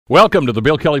Welcome to the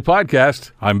Bill Kelly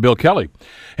Podcast. I'm Bill Kelly.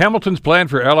 Hamilton's plan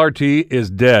for LRT is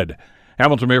dead.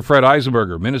 Hamilton Mayor Fred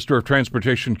Eisenberger, Minister of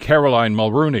Transportation Keanin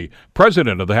Mulroney,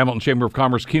 President of the Hamilton Chamber of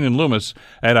Commerce Keanin Loomis,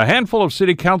 and a handful of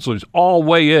city councilors all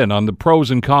weigh in on the pros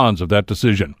and cons of that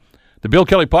decision. The Bill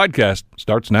Kelly Podcast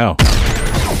starts now.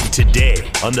 Today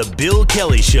on the Bill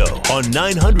Kelly Show on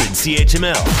 900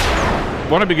 CHML. I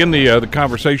want to begin the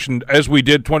conversation as we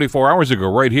did 24 hours ago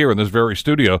right here in this very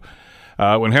studio.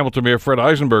 When Hamilton Mayor Fred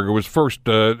Eisenberger was first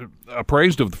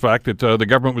appraised of the fact that the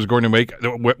government was going to make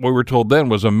what we were told then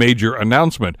was a major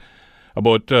announcement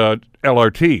about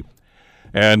LRT.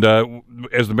 And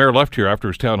as the mayor left here after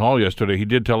his town hall yesterday, he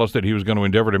did tell us that he was going to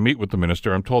endeavor to meet with the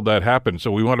minister. I'm told that happened. So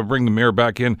we want to bring the mayor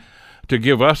back in to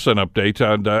give us an update.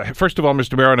 And first of all,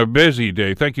 Mr. Mayor, on a busy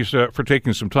day, thank you for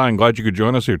taking some time. Glad you could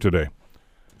join us here today.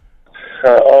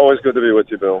 Always good to be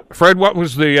with you, Bill. Fred, what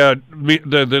was the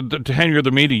tenure of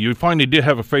the meeting? You finally did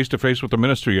have a face-to-face with the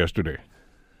minister yesterday.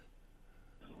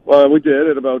 Well, we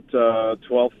did at about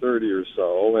 12:30 or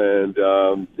so, and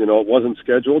it wasn't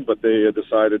scheduled, but they had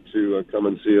decided to come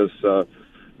and see us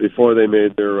before they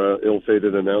made their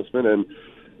ill-fated announcement, and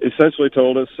essentially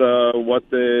told us what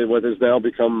has now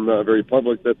become very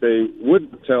public, that they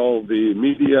would tell the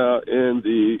media and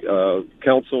the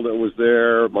council that was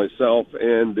there, myself,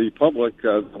 and the public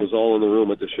was all in the room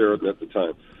at the Sheraton at the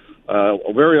time.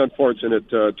 A very unfortunate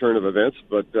turn of events,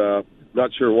 but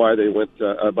not sure why they went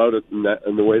about it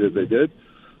in the way that they did.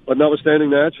 But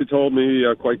notwithstanding that, she told me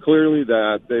quite clearly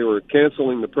that they were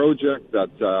canceling the project,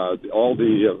 that all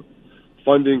the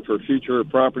funding for future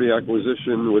property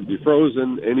acquisition would be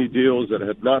frozen. Any deals that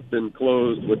had not been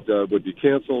closed would be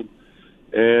canceled,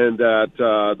 and that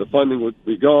the funding would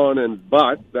be gone.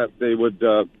 But that they would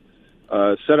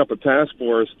set up a task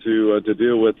force to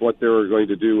deal with what they were going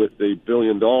to do with the $1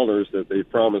 billion that they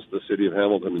promised the city of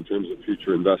Hamilton in terms of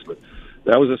future investment.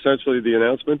 That was essentially the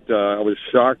announcement. I was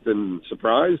shocked and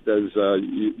surprised, as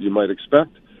you might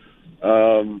expect,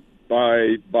 by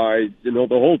the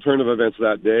whole turn of events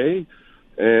that day.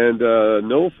 And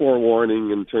no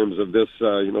forewarning in terms of this,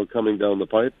 coming down the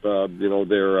pipe.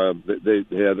 They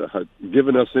had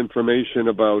given us information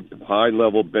about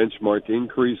high-level benchmark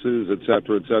increases, et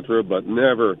cetera, but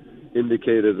never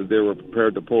indicated that they were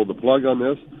prepared to pull the plug on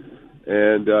this.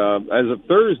 And as of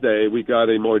Thursday, we got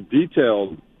a more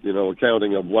detailed,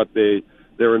 accounting of what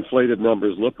their inflated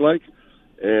numbers look like.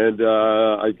 And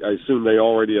I assume they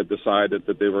already had decided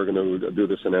that they were going to do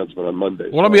this announcement on Monday.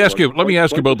 Well, let me ask you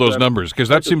about those numbers, because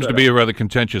that seems to be a rather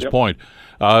contentious point.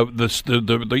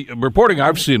 The reporting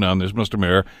I've seen on this, Mr.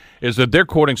 Mayor, is that they're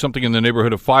quoting something in the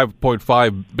neighborhood of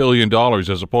 $5.5 billion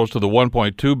as opposed to the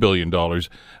 $1.2 billion,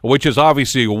 which is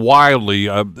obviously wildly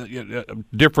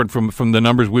different from the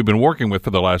numbers we've been working with for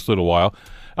the last little while.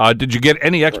 Did you get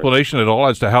any explanation at all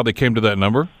as to how they came to that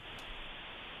number?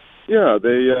 Yeah,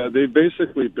 they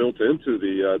basically built into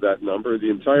that number the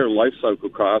entire life cycle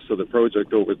cost of the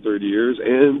project over 30 years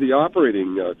and the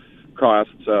operating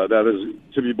costs that is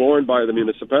to be borne by the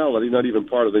municipality, not even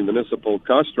part of the municipal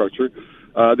cost structure.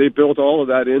 They built all of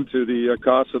that into the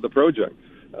cost of the project,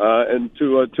 and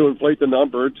to inflate the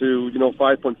number to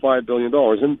 $5.5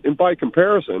 billion. And by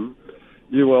comparison,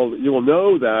 you will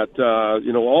know that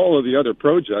all of the other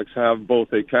projects have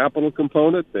both a capital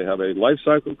component, they have a life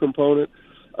cycle component,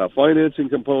 a financing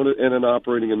component, and an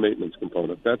operating and maintenance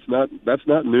component. That's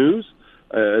not news.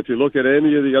 If you look at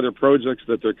any of the other projects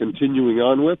that they're continuing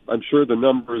on with, I'm sure the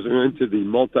numbers are into the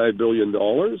multi-billion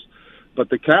dollars. But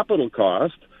the capital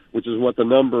cost, which is what the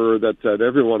number that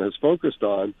everyone has focused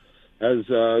on, has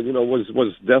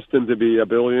was destined to be $1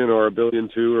 billion or $1.2 billion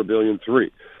or $1.3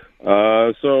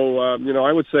 billion. So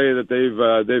I would say that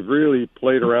they've really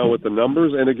played around with the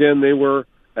numbers, and again, they were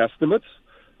estimates.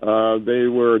 They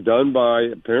were done by,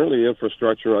 apparently,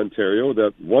 Infrastructure Ontario,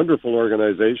 that wonderful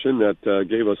organization that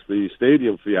gave us the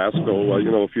stadium fiasco,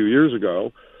 a few years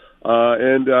ago.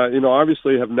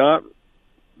 Obviously have not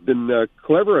been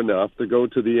clever enough to go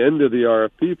to the end of the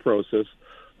RFP process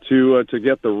to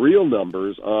get the real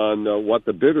numbers on what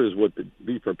the bidders would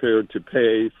be prepared to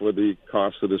pay for the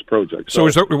cost of this project. So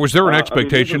was there an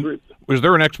expectation? Was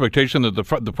there an expectation that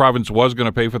the province was going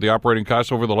to pay for the operating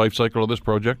costs over the life cycle of this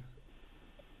project?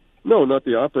 No, not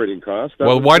the operating cost.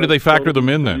 Why did they factor them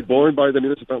in then? Borne by the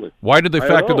municipality. Why did they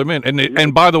factor them in?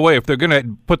 And by the way, if they're going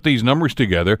to put these numbers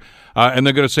together and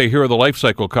they're going to say here are the life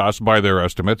cycle costs by their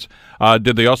estimates,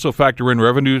 did they also factor in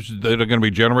revenues that are going to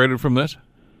be generated from this?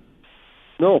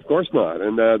 No, of course not,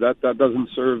 and that doesn't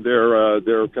serve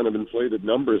their kind of inflated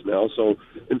numbers now. So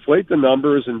inflate the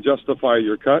numbers and justify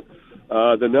your cut.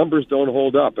 The numbers don't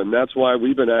hold up, and that's why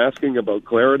we've been asking about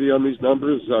clarity on these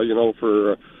numbers.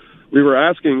 For we were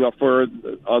asking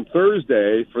on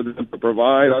Thursday for them to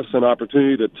provide us an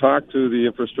opportunity to talk to the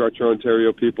Infrastructure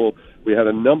Ontario people. We had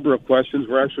a number of questions.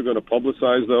 We're actually going to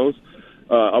publicize those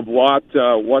of what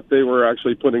they were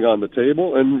actually putting on the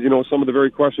table. And, some of the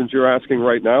very questions you're asking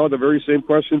right now are the very same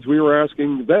questions we were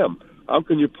asking them. How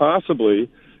can you possibly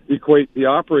equate the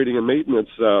operating and maintenance,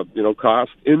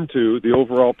 cost into the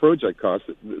overall project cost?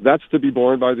 That's to be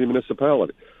borne by the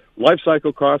municipality. Life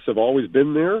cycle costs have always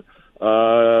been there,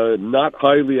 not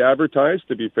highly advertised,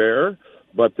 to be fair,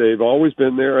 but they've always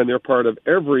been there, and they're part of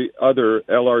every other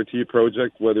LRT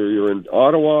project, whether you're in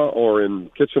Ottawa or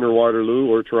in Kitchener-Waterloo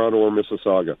or Toronto or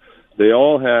Mississauga. They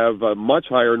all have much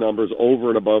higher numbers over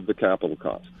and above the capital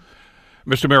cost.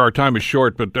 Mr. Mayor, our time is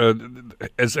short, but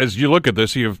as you look at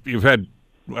this, you've had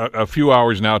a few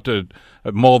hours now to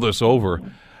mull this over.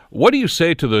 What do you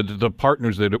say to the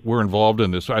partners that were involved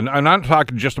in this? And I'm not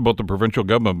talking just about the provincial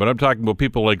government, but I'm talking about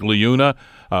people like Leuna,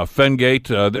 Fengate.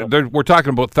 We're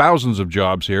talking about thousands of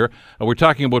jobs here. We're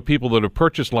talking about people that have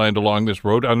purchased land along this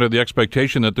road under the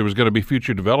expectation that there was going to be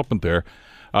future development there.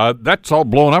 That's all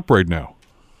blown up right now.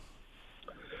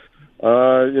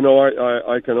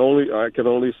 I can only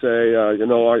say,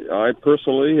 I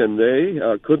personally and they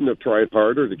couldn't have tried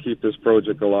harder to keep this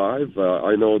project alive.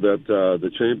 I know that the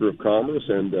Chamber of Commerce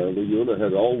and Leuna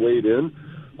had all weighed in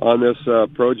on this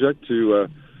project to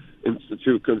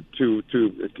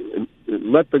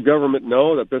let the government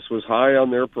know that this was high on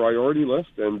their priority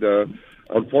list. And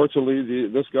unfortunately,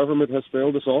 this government has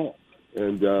failed us all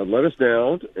and let us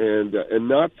down, and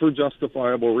not for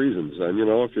justifiable reasons. And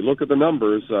if you look at the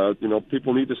numbers,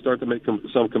 people need to start to make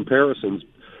some comparisons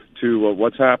to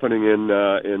what's happening in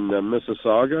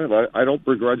Mississauga. And I don't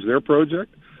begrudge their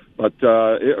project, but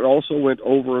it also went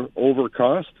over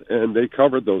cost, and they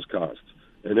covered those costs,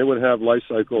 and it would have life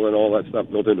cycle and all that stuff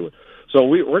built into it. So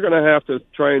we're going to have to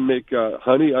try and make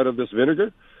honey out of this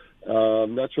vinegar.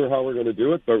 I'm not sure how we're going to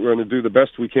do it, but we're going to do the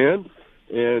best we can.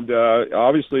 And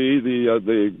obviously,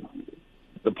 the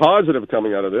positive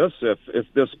coming out of this, if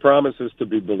this promise is to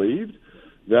be believed,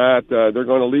 that they're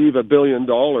going to leave $1 billion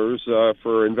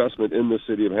for investment in the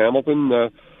city of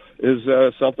Hamilton, is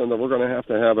something that we're going to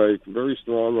have a very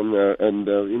strong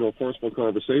and forceful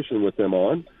conversation with them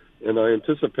on. And I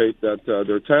anticipate that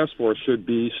their task force should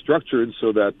be structured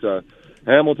so that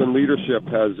Hamilton leadership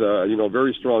has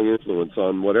very strong influence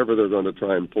on whatever they're going to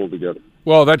try and pull together.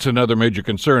 Well, that's another major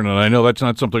concern, and I know that's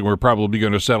not something we're probably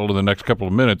going to settle in the next couple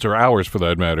of minutes or hours, for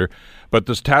that matter. But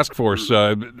this task force,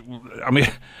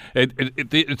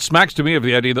 it smacks to me of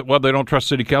the idea that, they don't trust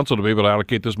City Council to be able to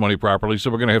allocate this money properly,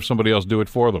 so we're going to have somebody else do it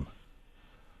for them.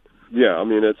 Yeah,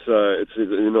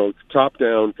 it's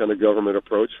top-down kind of government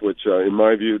approach, which in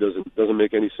my view doesn't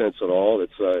make any sense at all.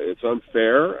 It's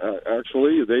unfair.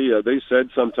 Actually, they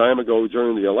said some time ago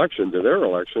during the election, to their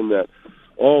election, that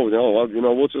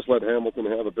we'll just let Hamilton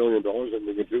have $1 billion and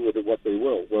they can do with it what they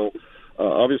will. Well,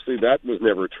 obviously that was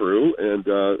never true, and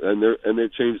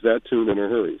they've changed that tune in a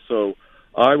hurry. So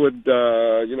I would,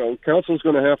 council's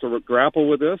going to have to grapple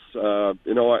with this.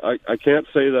 I can't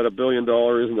say that $1 billion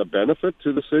isn't a benefit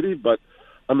to the city, but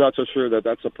I'm not so sure that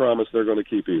that's a promise they're going to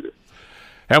keep either.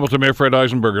 Hamilton Mayor Fred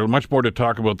Eisenberger, much more to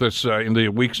talk about this in the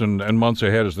weeks and months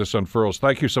ahead as this unfurls.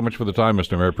 Thank you so much for the time,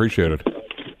 Mr. Mayor. Appreciate it.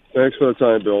 Thanks for the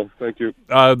time, Bill. Thank you.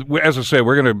 As I say,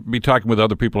 we're going to be talking with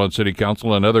other people on City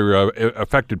Council and other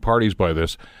affected parties by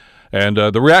this. And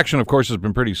the reaction, of course, has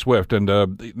been pretty swift. And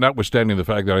notwithstanding the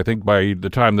fact that I think by the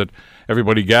time that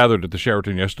everybody gathered at the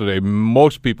Sheraton yesterday,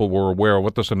 most people were aware of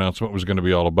what this announcement was going to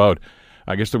be all about.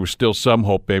 I guess there was still some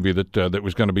hope maybe that that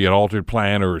was going to be an altered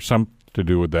plan or something to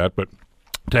do with that. But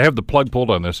to have the plug pulled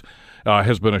on this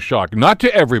has been a shock. Not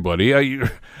to everybody.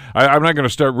 I'm not going to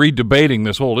start re-debating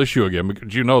this whole issue again,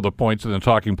 because you know the points and the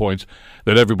talking points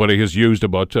that everybody has used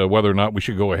about whether or not we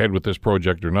should go ahead with this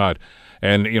project or not.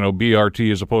 And,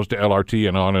 BRT as opposed to LRT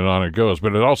and on it goes.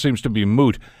 But it all seems to be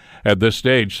moot at this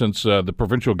stage since the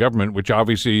provincial government, which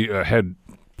obviously had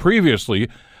previously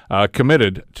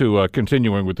committed to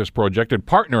continuing with this project and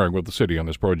partnering with the city on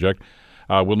this project,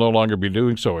 will no longer be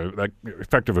doing so,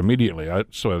 effective immediately.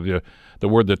 So the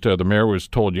word that the mayor was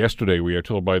told yesterday, we are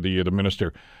told by the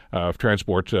Minister of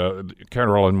Transport,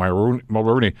 Keanin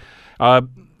Mulroney,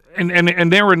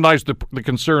 and therein lies the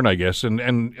concern, I guess, and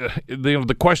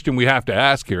the question we have to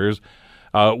ask here is,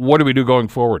 what do we do going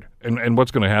forward, and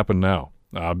what's going to happen now?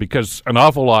 Because an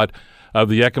awful lot of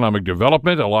the economic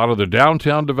development, a lot of the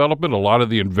downtown development, a lot of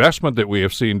the investment that we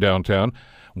have seen downtown,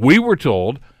 we were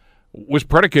told was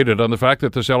predicated on the fact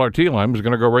that this LRT line was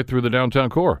going to go right through the downtown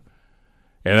core.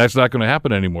 And that's not going to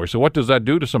happen anymore. So what does that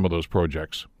do to some of those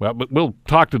projects? Well, but we'll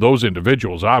talk to those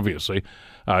individuals, obviously,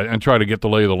 and try to get the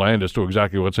lay of the land as to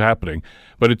exactly what's happening.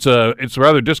 But it's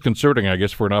rather disconcerting, I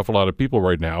guess, for an awful lot of people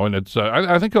right now. And it's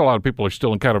I think a lot of people are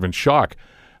still kind of in shock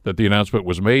that the announcement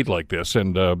was made like this.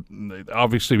 And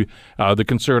obviously the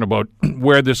concern about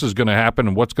where this is going to happen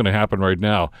and what's going to happen right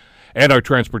now, and our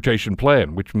transportation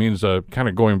plan, which means kind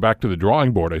of going back to the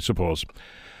drawing board, I suppose.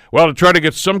 Well, to try to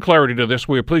get some clarity to this,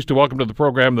 we are pleased to welcome to the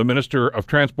program the Minister of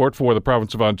Transport for the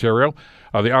province of Ontario.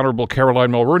 The Honourable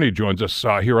Caroline Mulroney joins us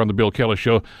here on the Bill Kelly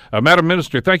Show. Madam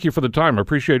Minister, thank you for the time. I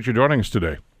appreciate you joining us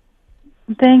today.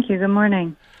 Thank you. Good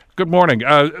morning. Good morning.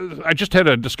 I just had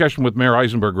a discussion with Mayor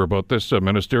Eisenberger about this,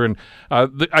 Minister, and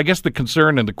I guess the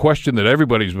concern and the question that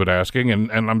everybody's been asking,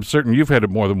 and I'm certain you've had it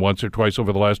more than once or twice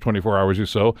over the last 24 hours or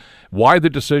so, why the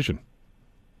decision?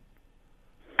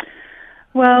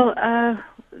 Well,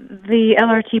 the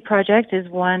LRT project is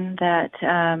one that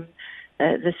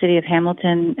the City of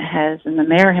Hamilton has, and the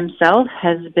Mayor himself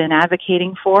has been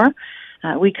advocating for.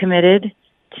 We committed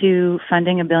to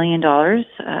funding $1 billion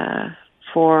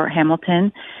for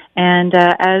Hamilton, and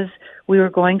as we were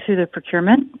going through the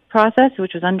procurement process,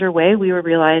 which was underway, we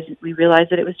realized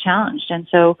that it was challenged, and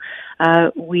so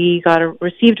we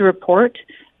received a report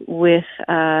with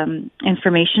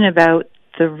information about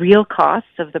the real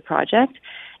costs of the project.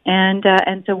 And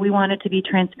so we wanted to be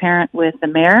transparent with the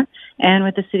Mayor and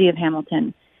with the City of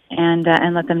Hamilton, and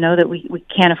let them know that we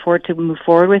can't afford to move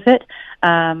forward with it,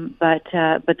 but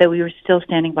that we were still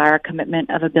standing by our commitment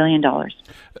of $1 billion.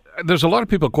 There's a lot of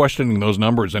people questioning those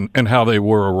numbers and how they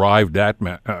were arrived at,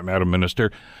 Madam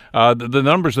Minister. The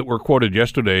numbers that were quoted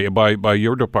yesterday by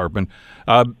your department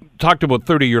talked about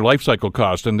 30-year life cycle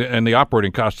cost and the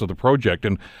operating cost of the project,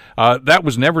 and that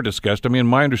was never discussed. I mean,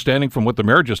 my understanding from what the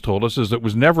Mayor just told us is that it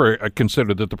was never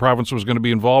considered that the province was going to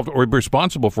be involved or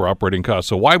responsible for operating costs.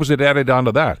 So why was it added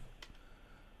onto that?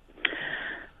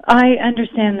 I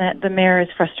understand that the Mayor is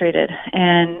frustrated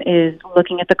and is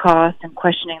looking at the cost and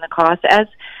questioning the cost, as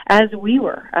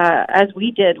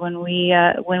we did when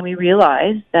we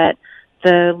realized that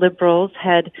the Liberals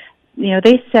had,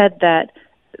 they said that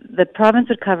the province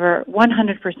would cover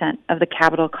 100% of the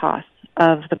capital costs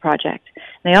of the project.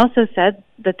 They also said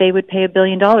that they would pay $1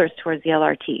 billion towards the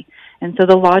LRT, and so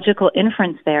the logical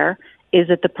inference there is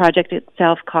that the project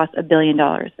itself costs $1 billion.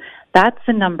 That's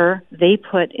the number they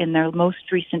put in their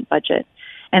most recent budget.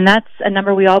 And that's a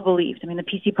number we all believed. I mean, the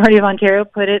PC Party of Ontario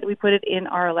we put it in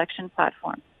our election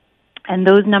platform. And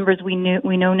those numbers we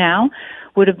know now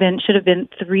should have been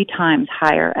 3 times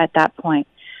higher at that point.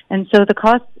 And so the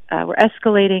costs were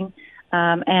escalating,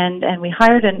 and we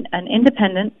hired an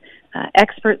independent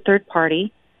expert third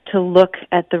party to look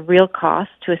at the real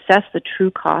costs, to assess the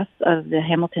true costs of the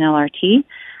Hamilton LRT.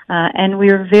 And we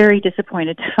were very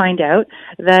disappointed to find out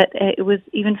that it was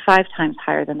even 5 times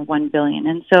higher than the $1 billion.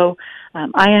 And so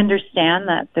I understand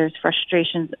that there's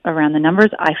frustrations around the numbers.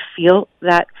 I feel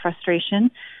that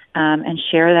frustration and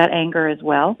share that anger as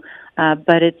well.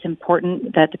 But it's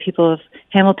important that the people of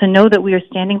Hamilton know that we are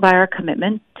standing by our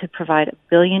commitment to provide $1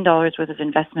 billion worth of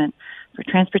investment for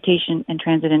transportation and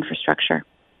transit infrastructure.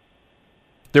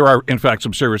 There are, in fact,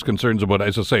 some serious concerns about,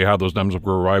 as I say, how those numbers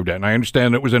were arrived at. And I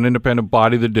understand it was an independent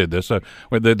body that did this.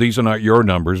 These are not your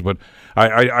numbers, but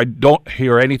I don't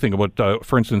hear anything about,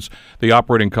 for instance, the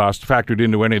operating costs factored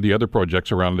into any of the other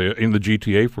projects around in the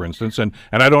GTA, for instance. And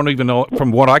I don't even know,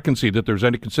 from what I can see, that there's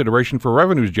any consideration for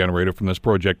revenues generated from this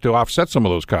project to offset some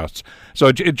of those costs. So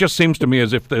it just seems to me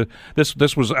as if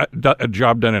this was a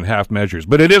job done in half measures.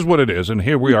 But it is what it is, and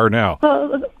here we are now.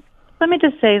 Well, let me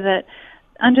just say that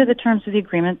under the terms of the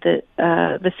agreement, that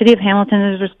the City of Hamilton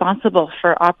is responsible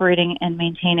for operating and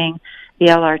maintaining the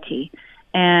LRT.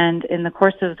 And in the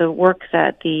course of the work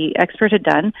that the expert had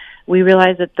done, we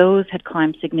realized that those had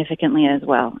climbed significantly as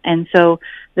well. And so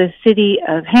the City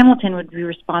of Hamilton would be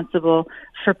responsible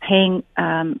for paying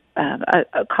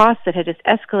a cost that had just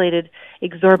escalated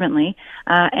exorbitantly.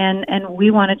 And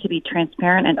we wanted to be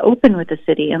transparent and open with the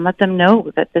city and let them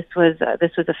know that this was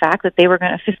a fact, that they were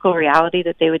a fiscal reality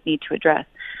that they would need to address.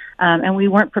 And we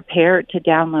weren't prepared to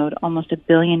download almost $1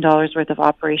 billion worth of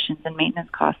operations and maintenance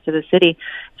costs to the city,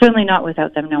 certainly not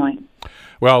without them knowing.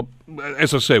 Well,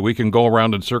 as I say, we can go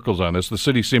around in circles on this. The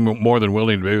city seemed more than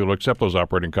willing to be able to accept those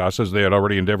operating costs, as they had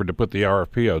already endeavored to put the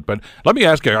RFP out. But let me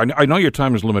ask you, I know your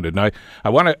time is limited, and I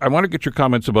want to get your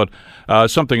comments about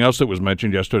something else that was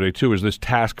mentioned yesterday, too, is this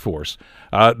task force.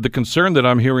 The concern that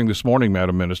I'm hearing this morning,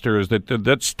 Madam Minister, is that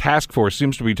that task force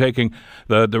seems to be taking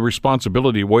the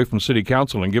responsibility away from City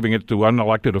Council and giving it to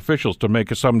unelected officials to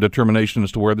make some determination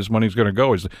as to where this money is going to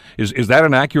go. Is that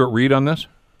an accurate read on this?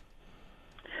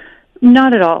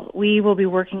 Not at all. We will be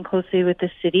working closely with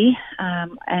the city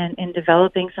and in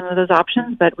developing some of those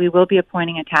options, but we will be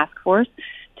appointing a task force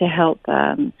to help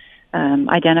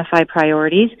identify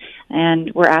priorities,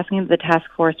 and we're asking the task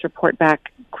force report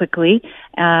back quickly.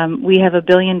 We have $1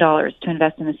 billion to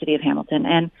invest in the city of Hamilton,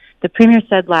 and the Premier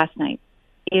said last night,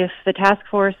 if the task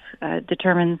force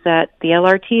determines that the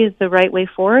LRT is the right way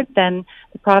forward, then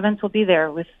the province will be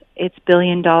there with its $1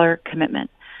 billion commitment.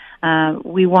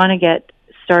 We want to get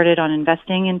started on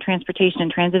investing in transportation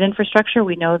and transit infrastructure.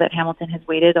 We know that Hamilton has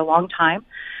waited a long time,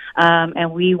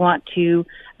 and we want to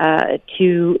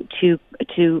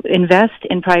invest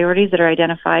in priorities that are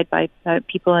identified by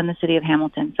people in the city of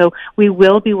Hamilton. So we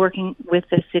will be working with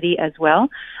the city as well,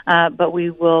 but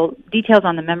details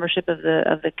on the membership of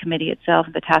the committee itself,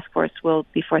 the task force, will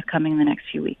be forthcoming in the next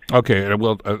few weeks. Okay, we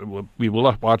will be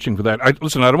watching for that.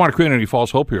 Listen, I don't want to create any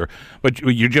false hope here, but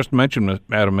you just mentioned,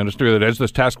 Madam Minister, that as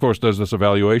this task force does this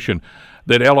evaluation,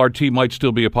 that LRT might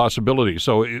still be a possibility.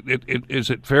 So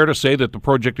is it fair to say that the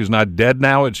project is not dead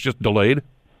now, it's just delayed?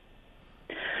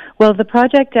 Well, the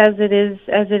project as it is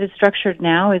structured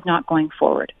now is not going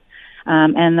forward.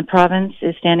 And the province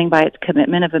is standing by its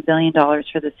commitment of $1 billion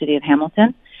for the city of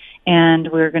Hamilton.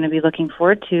 And we're going to be looking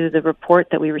forward to the report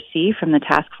that we receive from the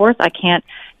task force. I can't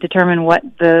determine what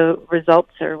the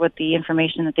results or what the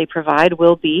information that they provide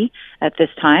will be at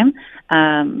this time.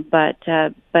 But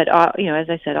as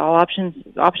I said, all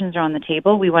options are on the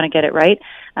table. We want to get it right,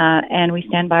 and we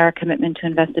stand by our commitment to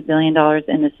invest $1 billion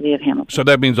in the city of Hamilton. So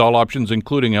that means all options,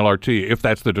 including LRT, if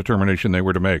that's the determination they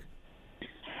were to make.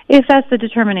 If that's the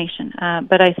determination.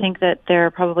 But I think that there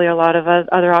are probably a lot of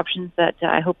other options that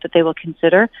I hope that they will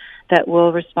consider that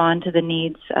will respond to the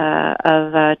needs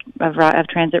of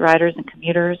transit riders and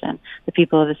commuters and the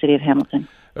people of the city of Hamilton.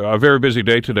 A very busy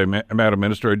day today, Madam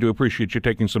Minister. I do appreciate you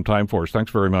taking some time for us.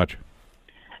 Thanks very much.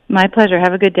 My pleasure.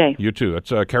 Have a good day. You too.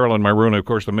 That's Keanin Mulroney, of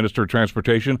course, the Minister of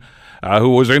Transportation,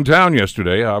 who was in town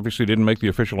yesterday. Obviously didn't make the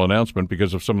official announcement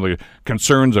because of some of the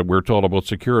concerns that we're told about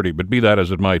security, but be that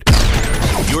as it might.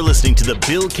 You're listening to the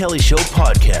Bill Kelly Show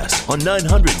podcast on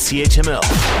 900 CHML.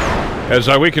 As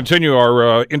we continue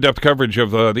our in-depth coverage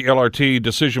of the LRT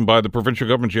decision by the provincial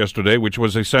government yesterday, which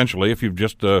was essentially, if you've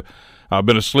just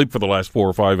been asleep for the last 4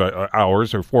 or 5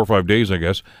 hours, or 4 or 5 days, I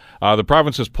guess, the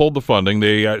province has pulled the funding.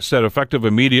 They said effective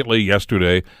immediately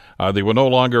yesterday, they will no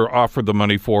longer offer the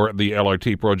money for the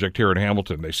LRT project here in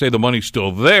Hamilton. They say the money's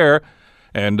still there.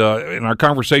 And in our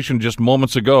conversation just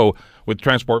moments ago with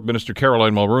Transport Minister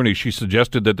Keanin Mulroney, she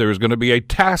suggested that there is going to be a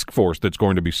task force that's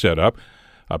going to be set up,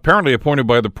 apparently appointed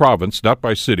by the province, not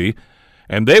by city,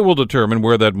 and they will determine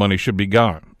where that money should be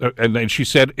gone. And then she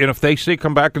said, and if they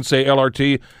come back and say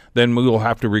LRT, then we will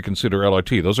have to reconsider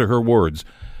LRT. Those are her words.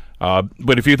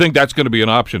 But if you think that's going to be an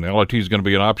option, LRT is going to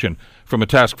be an option from a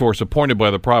task force appointed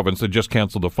by the province that just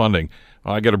canceled the funding,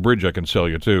 I got a bridge I can sell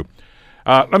you too.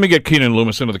 Let me get Keanin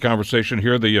Loomis into the conversation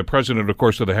here, the president, of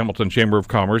course, of the Hamilton Chamber of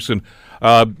Commerce, and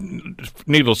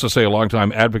needless to say, a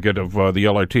longtime advocate of the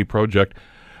LRT project.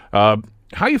 How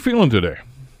are you feeling today?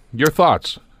 Your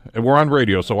thoughts? And we're on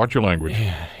radio, so watch your language.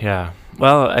 Yeah.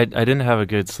 Well, I didn't have a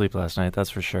good sleep last night,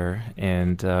 that's for sure,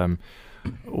 and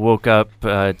woke up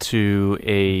to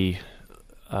a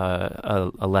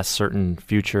less certain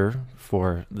future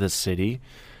for this city.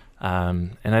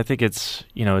 And I think it's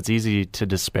easy to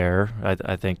despair.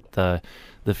 I think the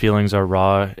feelings are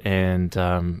raw, and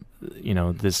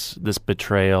this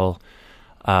betrayal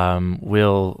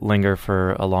will linger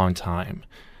for a long time.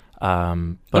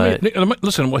 But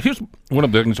listen, well, here's one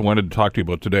of the things I wanted to talk to you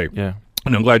about today. Yeah,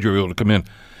 and I'm glad you were able to come in.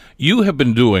 You have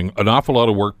been doing an awful lot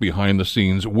of work behind the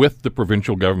scenes with the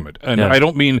provincial government, and I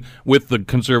don't mean with the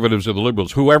Conservatives or the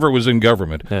Liberals, whoever was in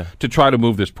government, to try to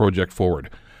move this project forward.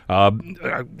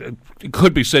 It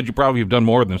could be said you probably have done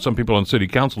more than some people on city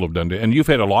council have done. And you've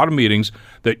had a lot of meetings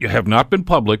that have not been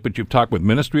public, but you've talked with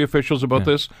ministry officials about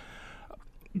this.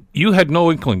 You had no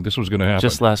inkling this was going to happen.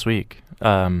 Just last week,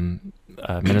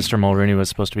 Minister Mulroney was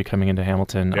supposed to be coming into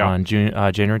Hamilton on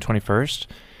January 21st.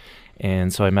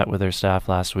 And so I met with their staff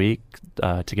last week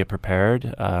to get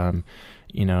prepared, to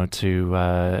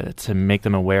make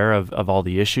them aware of all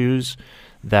the issues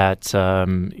that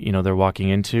they're walking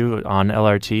into on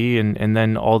LRT, and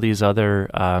then all these other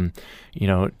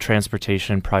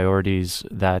transportation priorities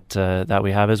that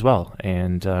we have as well.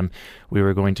 And we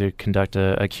were going to conduct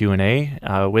a Q&A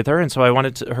with her, and so I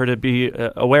wanted her to be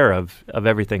aware of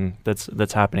everything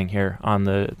that's happening here on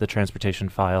the transportation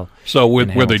file. So were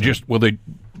they just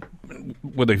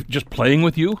playing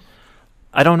with you?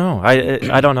 I don't know.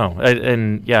 I don't know.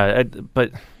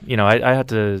 But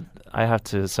I have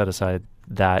to set aside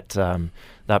that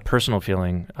personal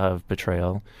feeling of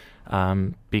betrayal,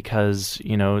 because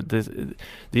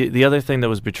the other thing that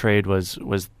was betrayed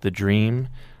was the dream.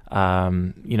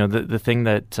 The thing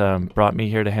that brought me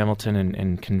here to Hamilton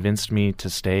and convinced me to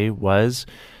stay was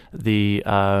the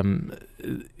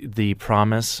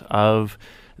promise of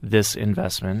this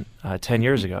investment 10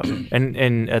 years ago.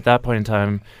 And at that point in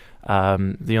time,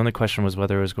 the only question was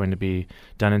whether it was going to be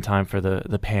done in time for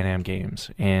the Pan Am Games.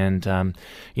 And,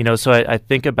 so I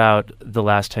think about the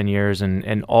last 10 years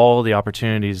and all the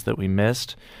opportunities that we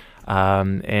missed,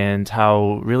 and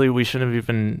how really we shouldn't have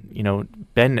even,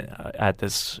 been at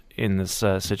this in this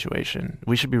situation.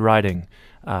 We should be riding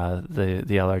the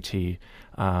LRT.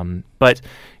 But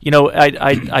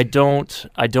I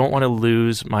don't want to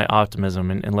lose my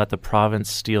optimism and let the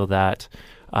province steal that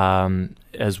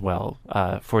as well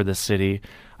for the city.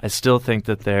 I still think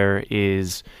that there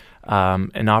is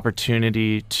an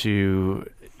opportunity to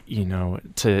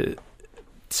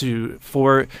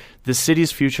for the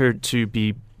city's future to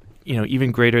be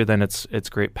even greater than its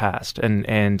great past,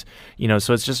 and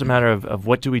so it's just a matter of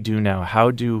what do we do now?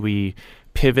 How do we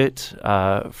pivot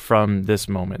from this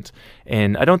moment?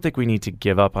 And I don't think we need to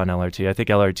give up on LRT. I think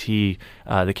LRT,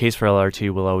 the case for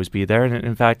LRT will always be there. And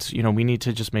in fact, we need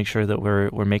to just make sure that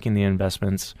we're making the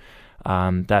investments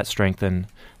that strengthen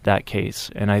that case.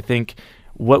 And I think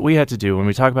what we had to do when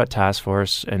we talk about task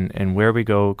force and where we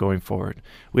go going forward,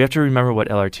 we have to remember what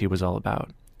LRT was all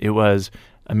about. It was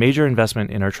a major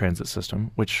investment in our transit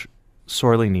system, which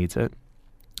sorely needs it.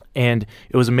 And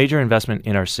it was a major investment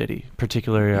in our city,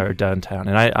 particularly our downtown.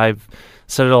 And I've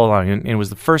said it all along, and it was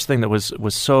the first thing that was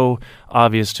so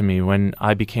obvious to me when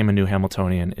I became a new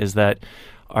Hamiltonian, is that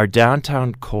our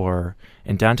downtown core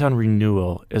and downtown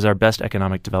renewal is our best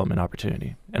economic development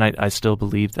opportunity. And I still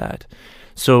believe that.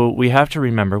 So we have to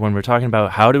remember, when we're talking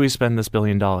about how do we spend this $1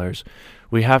 billion,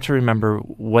 we have to remember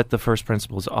what the first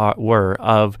principles were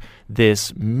of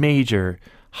this major,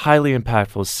 highly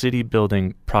impactful city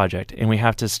building project, and we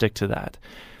have to stick to that.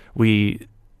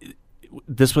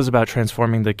 This was about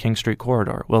transforming the King Street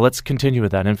corridor. Well, let's continue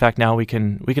with that. In fact, now we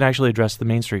can actually address the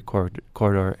Main Street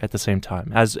corridor at the same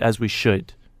time, as we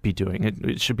should be doing.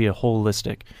 It should be a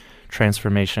holistic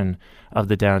transformation of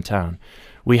the downtown.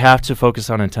 We have to focus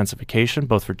on intensification,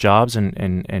 both for jobs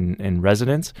and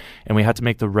residents, and we have to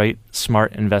make the right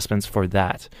smart investments for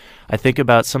that. I think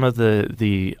about some of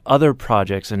the other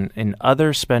projects and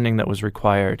other spending that was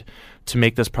required to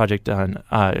make this project done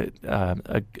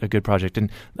a good project.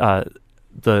 And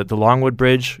the Longwood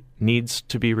Bridge needs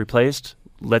to be replaced.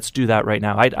 Let's do that right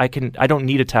now. I don't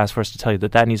need a task force to tell you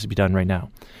that needs to be done right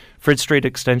now. Fritz Strait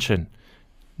Extension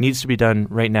needs to be done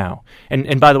right now.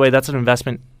 And by the way, that's an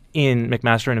investment in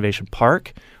McMaster Innovation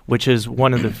Park, which is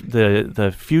one of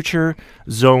the future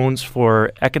zones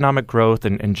for economic growth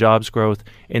and jobs growth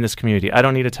in this community. I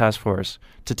don't need a task force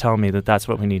to tell me that that's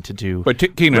what we need to do. But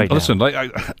Keanin, listen,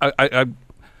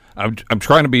 I'm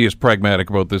trying to be as pragmatic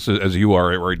about this as you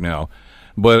are right now.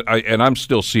 But I'm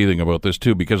still seething about this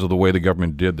too because of the way the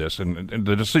government did this, and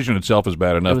the decision itself is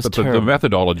bad enough. But the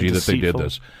methodology that they did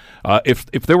this,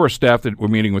 if there were staff that were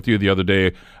meeting with you the other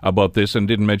day about this and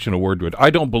didn't mention a word to it, I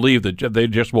don't believe that they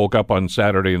just woke up on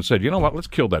Saturday and said, you know what, let's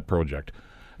kill that project.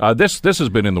 This has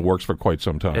been in the works for quite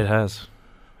some time. It has.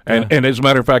 And as a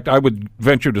matter of fact, I would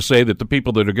venture to say that the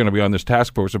people that are going to be on this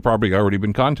task force have probably already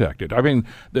been contacted. I mean,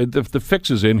 the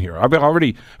fix is in here. I've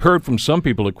already heard from some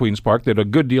people at Queen's Park that a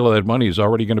good deal of that money is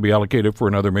already going to be allocated for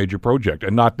another major project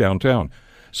and not downtown.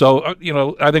 So,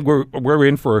 I think we're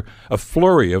in for a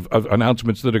flurry of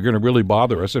announcements that are going to really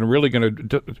bother us and really going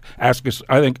to ask us,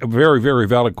 I think, a very, very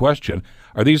valid question.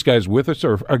 Are these guys with us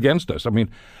or against us? I mean,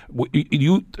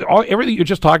 everything you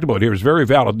just talked about here is very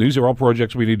valid. These are all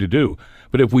projects we need to do.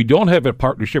 But if we don't have a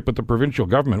partnership with the provincial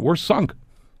government, we're sunk.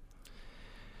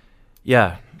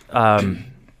 Yeah.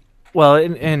 Well,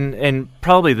 and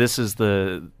probably this is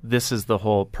the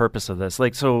whole purpose of this.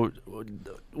 Like, so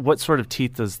what sort of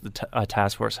teeth does the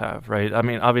task force have, right? I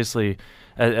mean, obviously,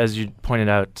 as you pointed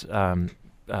out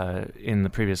in the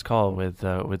previous call with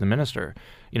the minister,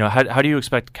 how do you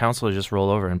expect council to just roll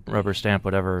over and rubber stamp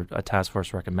whatever a task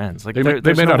force recommends? Like,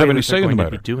 they may not have any say in the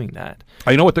matter. Doing that,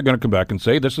 I know what they're going to come back and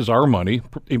say. This is our money,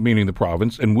 meaning the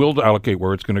province, and we'll allocate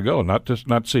where it's going to go,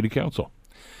 not city council.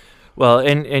 Well,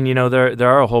 and there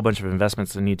are a whole bunch of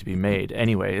investments that need to be made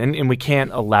anyway, and we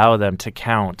can't allow them to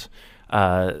count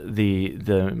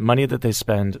the money that they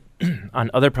spend on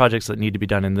other projects that need to be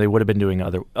done, and they would have been doing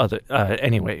other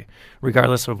anyway,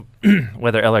 regardless of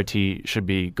whether LRT should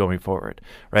be going forward,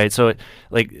 right? So,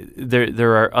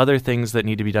 there are other things that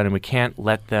need to be done, and we can't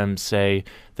let them say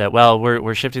that, well,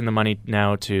 we're shifting the money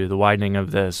now to the widening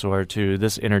of this, or to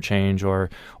this interchange, or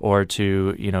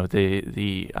to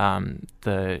the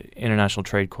international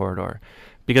trade corridor.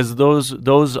 Because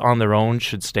those on their own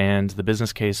should stand. The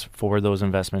business case for those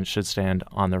investments should stand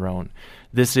on their own.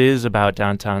 This is about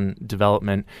downtown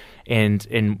development, and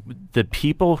the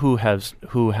people who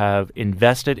have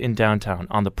invested in downtown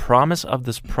on the promise of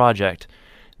this project,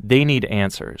 they need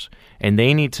answers, and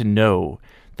they need to know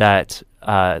that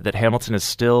Hamilton is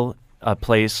still a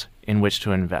place in which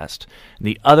to invest.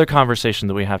 The other conversation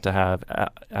that we have to have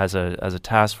as a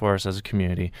task force, as a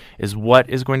community, is what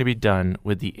is going to be done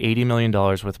with the $80 million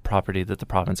worth of property that the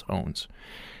province owns.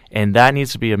 And that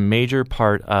needs to be a major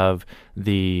part of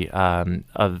the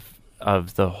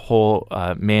whole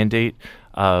mandate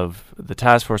of the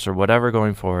task force or whatever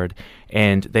going forward,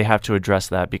 and they have to address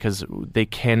that, because they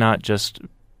cannot just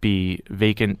be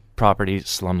vacant property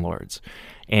slumlords.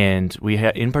 And we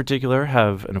in particular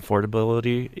have an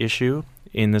affordability issue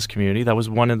in this community. That was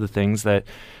one of the things that,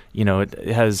 it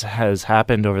has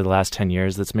happened over the last 10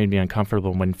 years that's made me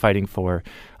uncomfortable when fighting for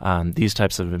these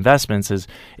types of investments,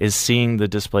 is seeing the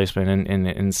displacement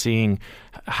and seeing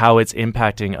how it's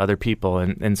impacting other people.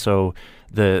 And so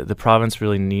the province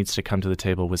really needs to come to the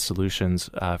table with solutions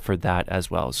for that as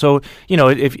well. So,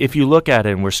 if you look at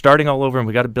it, and we're starting all over and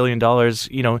we got $1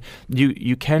 billion,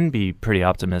 you can be pretty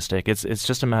optimistic. It's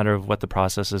just a matter of what the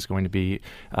process is going to be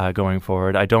going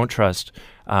forward. I don't trust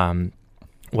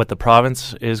what the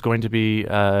province is going to be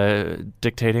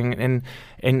dictating,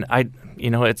 and I,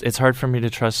 it's hard for me to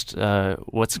trust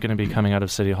what's going to be coming out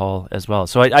of City Hall as well.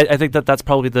 So I think that's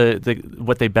probably the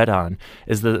what they bet on,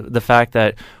 is the fact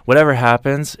that whatever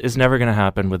happens is never going to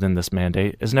happen within this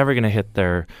mandate, is never going to hit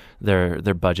their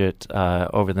budget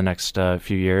over the next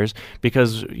few years,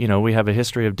 because we have a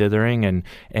history of dithering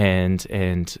and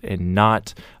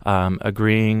not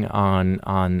agreeing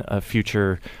on a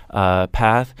future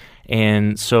path.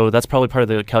 And so that's probably part of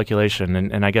the calculation.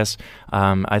 And I guess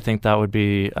I think that would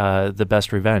be the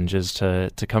best revenge, is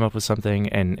to come up with something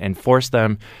and force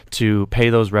them to pay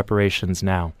those reparations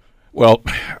now. Well,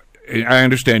 I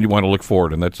understand you want to look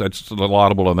forward, and that's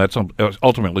laudable, and that's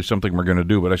ultimately something we're going to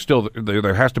do. But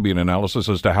there has to be an analysis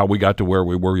as to how we got to where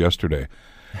we were yesterday.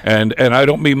 And I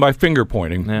don't mean my finger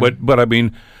pointing, but I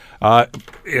mean,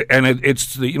 and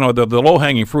it's the low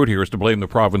hanging fruit here is to blame the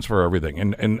province for everything,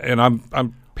 and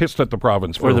I'm pissed at the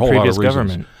province for a whole lot of reasons. Or the previous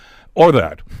government. Or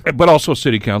that, but also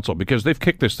City Council, because they've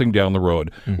kicked this thing down the road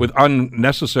with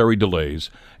unnecessary delays,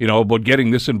 about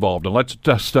getting this involved, and let's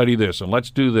study this, and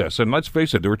let's do this. And let's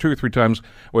face it, there were 2 or 3 times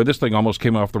where this thing almost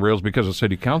came off the rails because of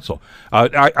City Council.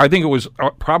 I think it was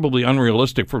probably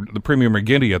unrealistic for the Premier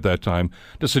McGuinty at that time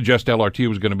to suggest LRT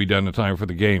was going to be done in time for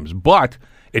the games. But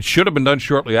it should have been done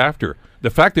shortly after. The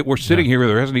fact that we're sitting here,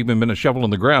 there hasn't even been a shovel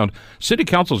in the ground, City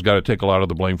Council's got to take a lot of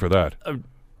the blame for that.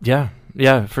 Yeah,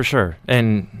 for sure.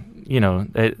 And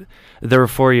there were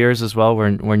 4 years as well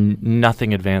where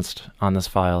nothing advanced on this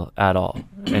file at all.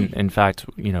 And in fact,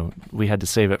 we had to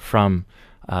save it from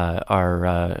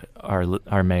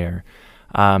our mayor.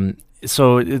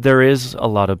 So there is a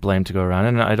lot of blame to go around,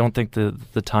 and I don't think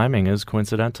the timing is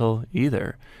coincidental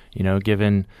either.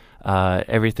 Given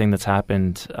everything that's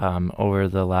happened over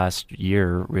the last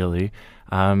year, really.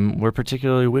 We're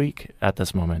particularly weak at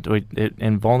this moment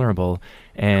and vulnerable.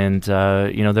 And,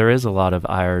 there is a lot of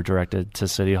ire directed to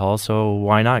City Hall, so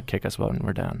why not kick us when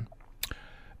we're down?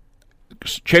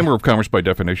 Chamber of Commerce, by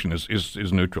definition,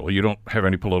 is neutral. You don't have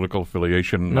any political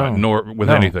affiliation, nor with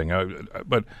anything.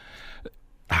 But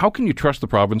how can you trust the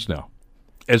province now?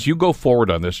 As you go forward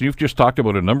on this, you've just talked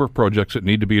about a number of projects that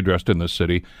need to be addressed in this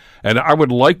city, and I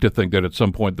would like to think that at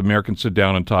some point the mayor can sit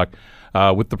down and talk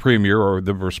with the premier or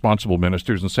the responsible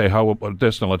ministers and say, how about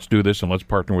this, and let's do this, and let's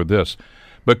partner with this.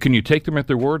 But can you take them at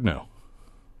their word now?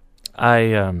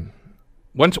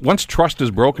 Once trust is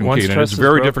broken, Keanin, it's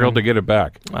very difficult to get it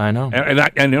back. I know. And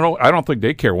I don't think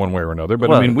they care one way or another,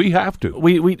 but we have to.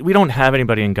 We don't have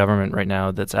anybody in government right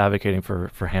now that's advocating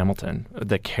for Hamilton,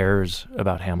 that cares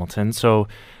about Hamilton. So,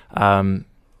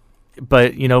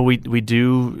 but we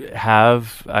do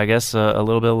have, I guess, a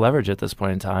little bit of leverage at this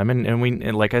point in time,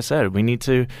 and like I said, we need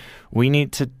to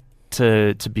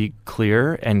be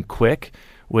clear and quick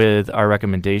with our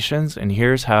recommendations, and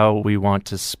here's how we want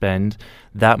to spend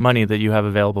that money that you have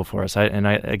available for us. I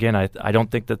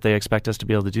don't think that they expect us to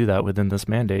be able to do that within this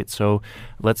mandate. So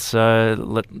that's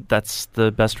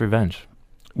the best revenge.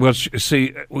 Well,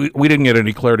 see, we didn't get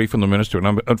any clarity from the minister,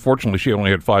 and unfortunately, she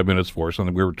only had 5 minutes for us,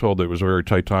 and we were told that it was a very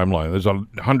tight timeline. There's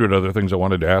 100 other things I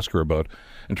wanted to ask her about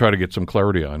and try to get some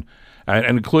clarity on,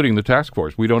 and including the task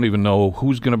force. We don't even know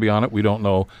who's going to be on it. We don't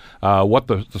know what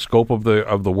the scope of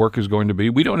the work is going to be.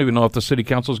 We don't even know if the city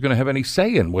council is going to have any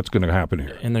say in what's going to happen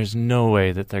here. And there's no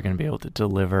way that they're going to be able to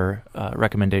deliver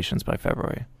recommendations by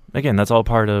February. Again, that's all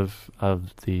part of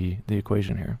the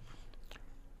equation here.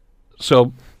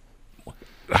 So,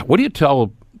 what do you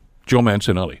tell Joe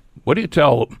Mancinelli? What do you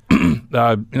tell,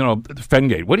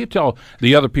 Fengate? What do you tell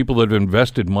the other people that have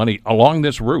invested money along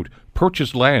this route,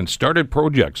 purchased land, started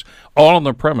projects, all on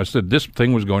the premise that this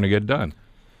thing was going to get done?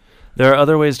 There are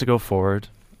other ways to go forward.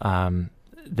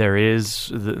 There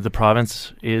is the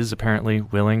province is apparently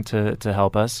willing to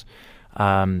help us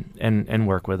and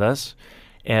work with us.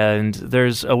 And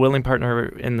there's a willing partner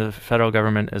in the federal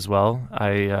government as well.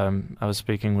 I was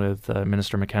speaking with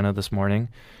Minister McKenna this morning,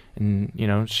 and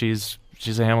she's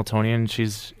a Hamiltonian.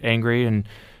 She's angry,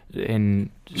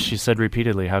 and she said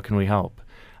repeatedly, "How can we help?"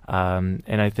 And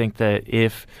I think that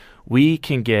if we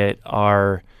can get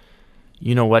our,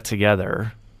 what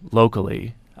together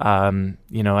locally,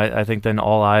 I think then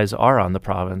all eyes are on the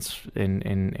province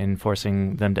in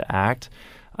forcing them to act.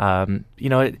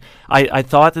 I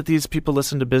thought that these people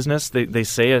listen to business. They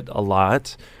say it a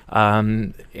lot,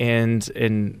 and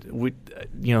we,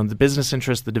 the business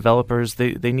interests, the developers,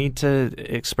 they need to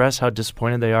express how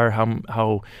disappointed they are,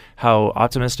 how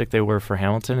optimistic they were for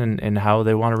Hamilton, and how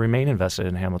they want to remain invested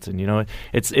in Hamilton.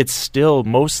 It's still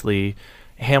mostly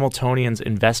Hamiltonians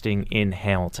investing in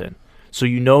Hamilton, so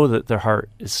that their heart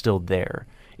is still there.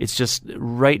 It's just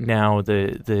right now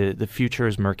the future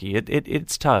is murky.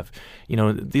 It's tough.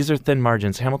 These are thin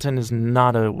margins. Hamilton is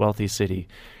not a wealthy city,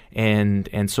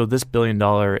 and so this $1 billion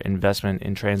investment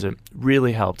in transit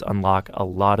really helped unlock a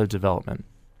lot of development.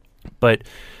 But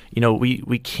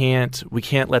we can't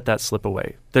let that slip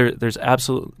away. There's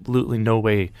absolutely no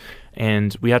way,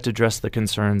 and we have to address the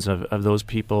concerns of those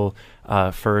people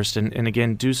first, and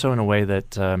again do so in a way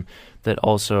that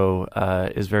also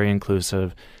is very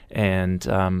inclusive and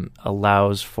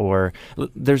allows for.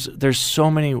 There's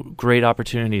so many great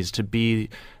opportunities to be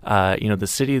the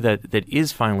city that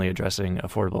is finally addressing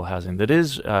affordable housing, that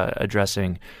is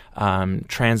addressing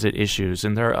transit issues,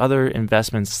 and there are other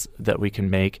investments that we can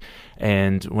make.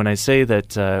 And when I say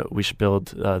that we should build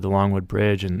the Longwood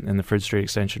Bridge and the Frid Street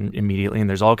extension immediately, and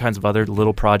there's all kinds of other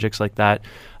little projects like that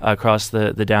across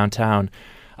the downtown,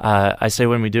 I say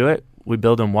when we do it, we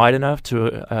build them wide enough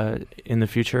to in the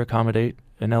future accommodate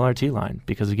an LRT line,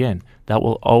 because again, that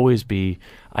will always be,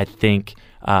 I think,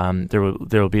 there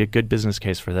will be a good business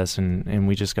case for this, and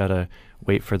we just got to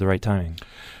wait for the right timing.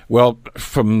 Well,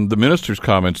 from the minister's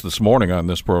comments this morning on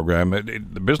this program,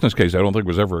 the business case I don't think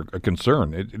was ever a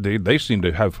concern. They seem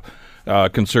to have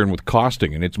concern with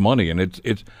costing, and it's money, and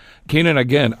it's Keanin,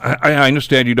 again, I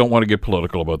understand you don't want to get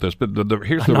political about this, but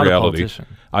here's the reality. I'm not a politician.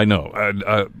 I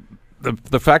know.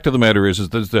 The fact of the matter is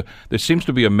there seems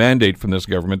to be a mandate from this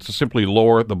government to simply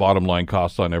lower the bottom line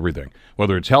costs on everything,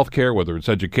 whether it's healthcare, whether it's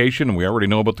education, and we already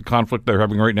know about the conflict they're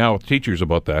having right now with teachers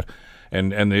about that,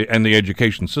 and the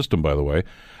education system, by the way.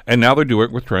 And now they're doing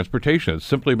it with transportation. It's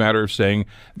simply a matter of saying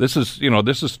this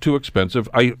is too expensive.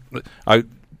 I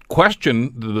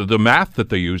question the math that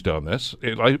they used on this.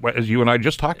 As you and I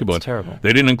just talked about, it's terrible.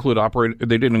 They didn't include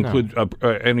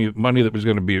any money that was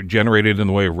going to be generated in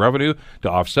the way of revenue to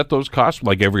offset those costs,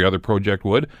 like every other project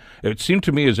would. It seemed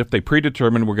to me as if they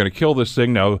predetermined we're going to kill this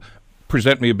thing. Now,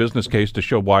 present me a business case to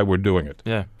show why we're doing it.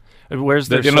 Yeah. Where's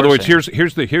their in other words, here's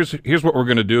what we're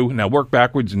going to do. Now work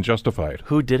backwards and justify it.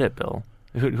 Who did it, Bill?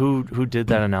 Who did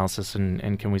that analysis,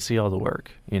 and can we see all the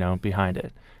work behind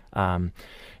it?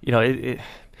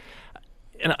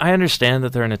 And I understand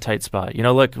that they're in a tight spot.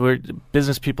 Look,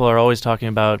 business people are always talking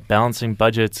about balancing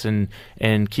budgets and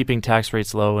keeping tax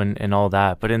rates low and all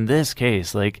that. But in this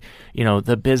case,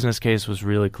 the business case was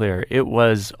really clear. It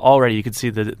was already, you could see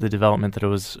the development that it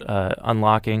was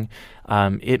unlocking.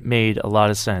 It made a lot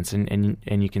of sense. And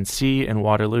you can see in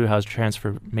Waterloo how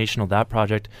transformational that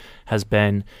project has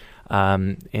been.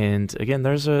 And again,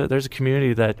 there's a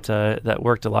community that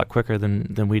worked a lot quicker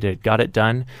than we did, got it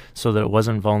done so that it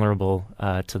wasn't vulnerable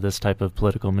to this type of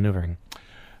political maneuvering.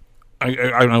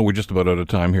 I know we're just about out of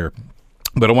time here,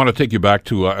 but I want to take you back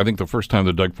to I think the first time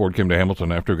that Doug Ford came to Hamilton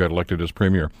after he got elected as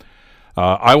premier.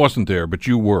 I wasn't there, but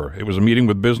you were. It was a meeting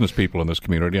with business people in this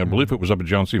community. I believe it was up at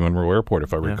John C. Munro Airport,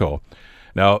 if I recall.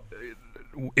 Now,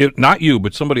 not you,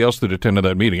 but somebody else that attended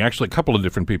that meeting. Actually, a couple of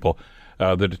different people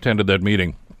that attended that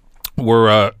meeting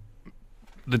were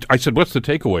I said, what's the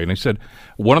takeaway? And he said,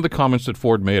 one of the comments that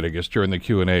Ford made, I guess, during the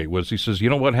Q&A was, he says, you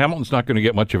know what, Hamilton's not going to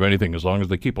get much of anything as long as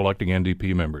they keep electing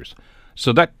NDP members.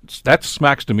 So that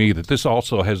smacks to me that this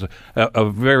also has a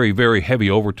very, very heavy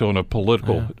overtone of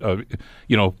political,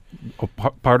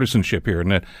 partisanship here,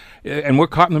 and we're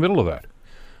caught in the middle of that.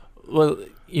 Well,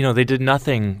 they did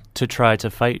nothing to try to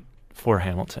fight for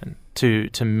Hamilton,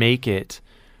 to make it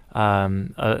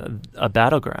a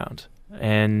battleground,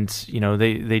 and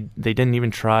they didn't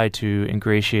even try to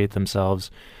ingratiate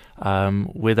themselves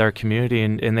with our community,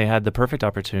 and they had the perfect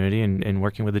opportunity in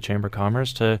working with the Chamber of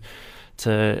Commerce to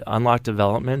unlock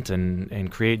development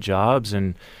and create jobs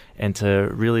and to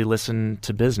really listen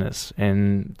to business,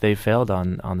 and they failed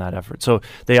on that effort. So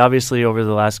they obviously over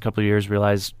the last couple of years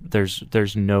realized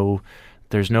there's no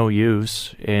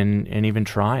use in even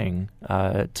trying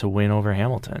to win over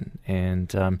Hamilton,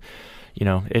 and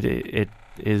it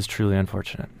is truly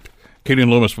unfortunate. Keanin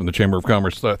Loomis from the Chamber of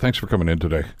Commerce, thanks for coming in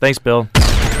today. Thanks, Bill.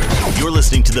 You're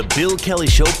listening to the Bill Kelly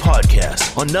Show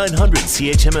podcast on 900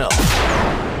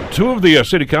 CHML. Two of the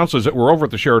city councillors that were over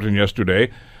at the Sheraton yesterday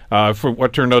for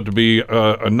what turned out to be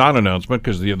a non-announcement,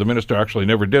 because the minister actually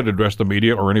never did address the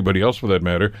media or anybody else for that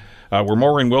matter, were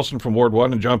Maureen Wilson from Ward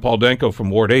 1 and Paul Danko from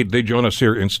Ward 8. They join us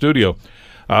here in studio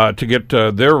to get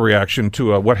their reaction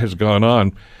to what has gone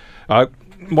on.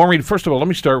 Maureen, first of all, let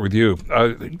me start with you.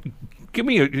 Give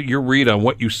me your read on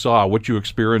what you saw, what you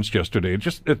experienced yesterday.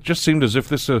 It just seemed as if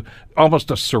this is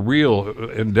almost a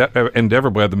surreal endeavor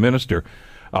by the minister.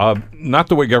 Not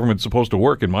the way government's supposed to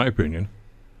work, in my opinion.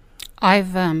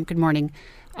 Good morning.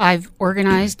 I've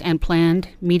organized and planned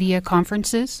media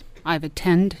conferences. I've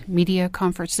attended media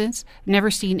conferences.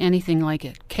 Never seen anything like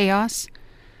it. Chaos,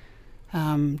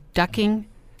 ducking,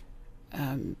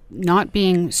 not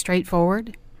being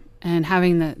straightforward, and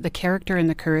having the character and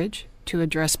the courage to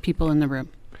address people in the room.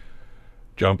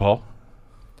 Paul?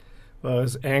 Well, I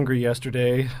was angry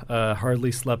yesterday,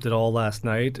 hardly slept at all last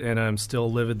night, and I'm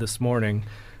still livid this morning.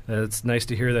 It's nice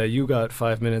to hear that you got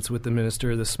 5 minutes with the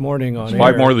minister this morning on air.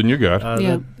 5 more than you got.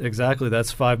 Exactly.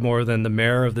 That's 5 more than the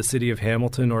mayor of the city of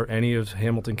Hamilton or any of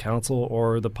Hamilton Council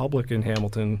or the public in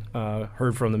Hamilton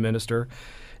heard from the minister.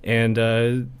 And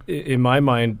in my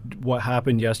mind, what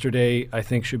happened yesterday, I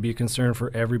think, should be a concern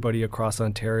for everybody across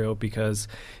Ontario, because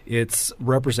it's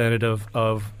representative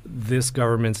of this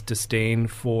government's disdain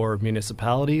for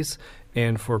municipalities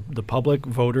and for the public,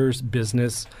 voters,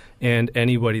 business, and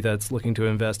anybody that's looking to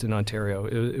invest in Ontario.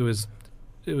 It was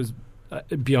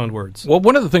beyond words. Well,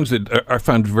 one of the things that I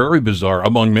found very bizarre,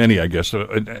 among many, I guess,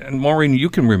 and Maureen, you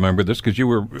can remember this because you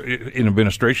were in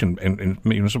administration and in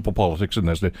municipal politics, and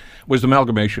this was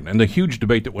amalgamation and the huge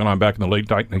debate that went on back in the late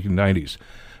 1990s,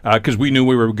 because we knew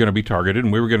we were going to be targeted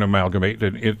and we were going to amalgamate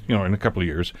in a couple of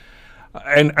years.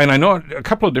 And I know a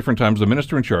couple of different times the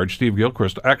minister in charge, Steve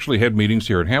Gilchrist, actually had meetings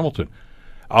here in Hamilton.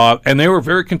 And they were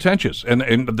very contentious.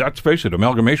 And let's face it,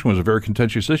 amalgamation was a very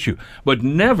contentious issue. But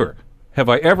never have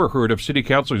I ever heard of city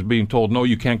councillors being told, no,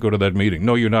 you can't go to that meeting.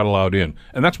 No, you're not allowed in.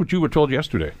 And that's what you were told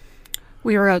yesterday.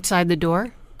 We were outside the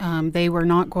door. They were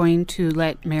not going to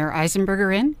let Mayor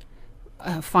Eisenberger in.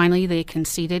 Finally, they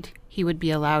conceded he would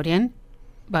be allowed in,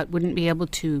 but wouldn't be able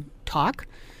to talk.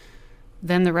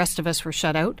 Then the rest of us were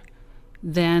shut out.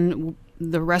 Then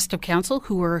the rest of council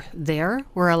who were there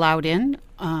were allowed in,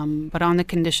 but on the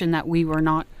condition that we were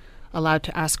not allowed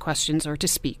to ask questions or to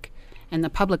speak. And the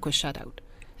public was shut out.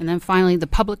 And then finally the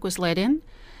public was let in.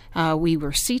 We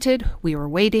were seated, we were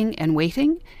waiting, and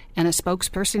a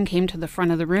spokesperson came to the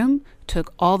front of the room,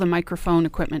 took all the microphone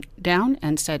equipment down,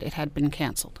 and said it had been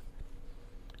cancelled.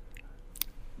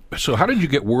 So how did you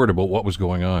get word about what was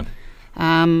going on?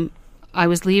 I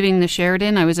was leaving the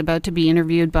Sheraton. I was about to be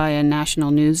interviewed by a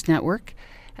national news network,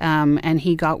 and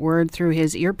he got word through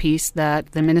his earpiece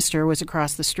that the minister was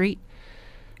across the street.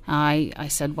 I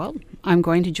said, well, I'm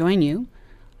going to join you.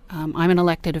 I'm an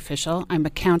elected official. I'm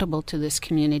accountable to this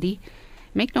community.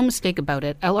 Make no mistake about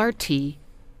it, LRT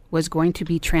was going to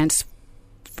be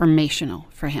transformational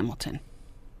for Hamilton.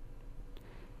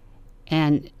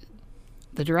 And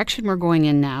the direction we're going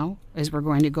in now is we're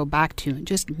going to go back to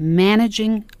just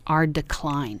managing our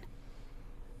decline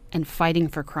and fighting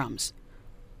for crumbs.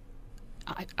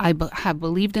 I have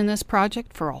believed in this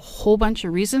project for a whole bunch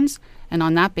of reasons, and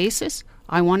on that basis,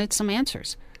 I wanted some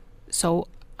answers. So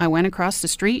I went across the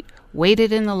street,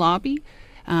 waited in the lobby.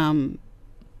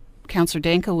 Councillor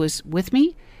Danko was with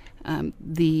me.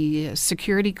 The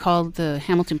security called the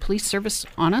Hamilton Police Service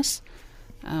on us.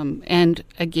 And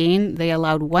again, they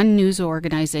allowed one news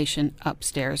organization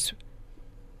upstairs.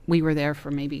 We were there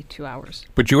for maybe 2 hours.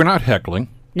 But you were not heckling.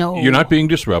 No. You're not being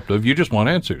disruptive. You just want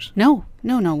answers. No.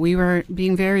 We were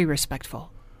being very respectful.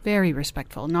 Very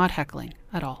respectful, not heckling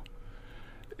at all.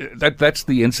 That's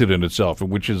the incident itself,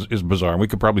 which is bizarre. And we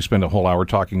could probably spend a whole hour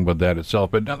talking about that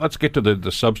itself. But now let's get to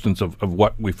the substance of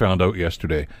what we found out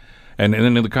yesterday. And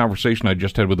then in the conversation I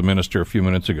just had with the minister a few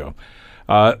minutes ago.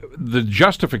 The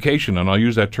justification, and I'll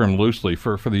use that term loosely,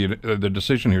 for the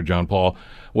decision here, John Paul,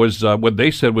 was what they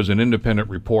said was an independent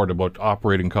report about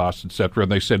operating costs, et cetera.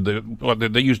 And they said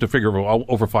they used a figure of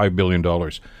over $5 billion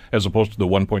as opposed to the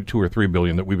 1.2 or 3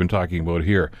 billion that we've been talking about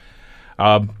here.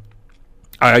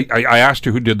 I asked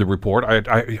her who did the report.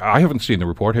 I haven't seen the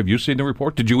report. Have you seen the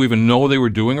report? Did you even know they were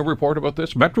doing a report about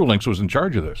this? Metrolinx was in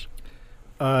charge of this.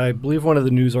 I believe one of the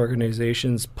news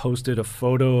organizations posted a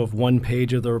photo of one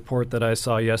page of the report that I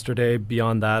saw yesterday.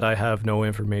 Beyond that, I have no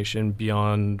information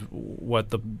beyond what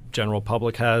the general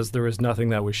public has. There was nothing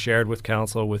that was shared with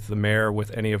council, with the mayor, with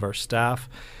any of our staff.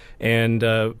 And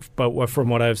but from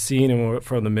what I've seen and what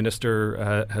from the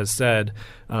minister has said,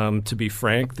 to be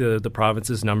frank, the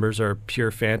province's numbers are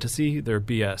pure fantasy. They're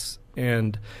BS.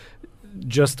 And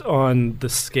just on the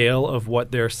scale of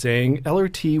what they're saying,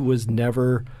 LRT was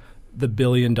never the $1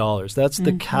 billion. That's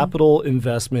the capital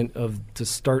investment to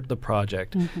start the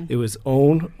project. It was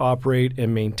own, operate,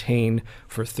 and maintain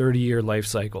for 30-year life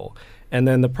cycle. And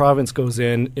then the province goes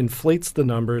in, inflates the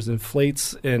numbers,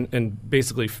 and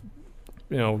basically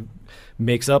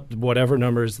makes up whatever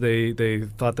numbers they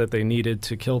thought that they needed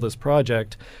to kill this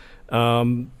project,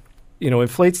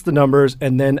 inflates the numbers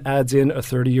and then adds in a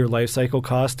 30-year life cycle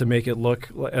cost to make it look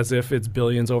as if it's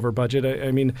billions over budget.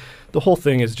 I mean, the whole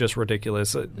thing is just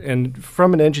ridiculous. And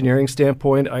from an engineering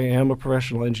standpoint, I am a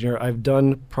professional engineer. I've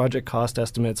done project cost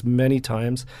estimates many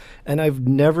times, and I've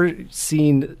never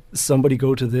seen somebody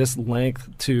go to this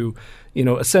length to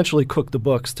essentially cook the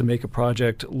books to make a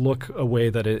project look a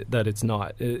way that it's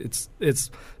not.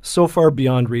 It's so far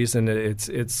beyond reason. It's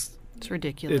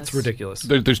ridiculous. It's ridiculous.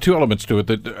 There's two elements to it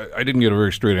that I didn't get a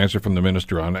very straight answer from the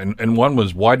minister on. And one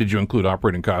was, why did you include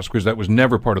operating costs? Because that was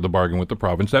never part of the bargain with the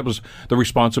province. That was the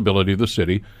responsibility of the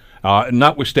city,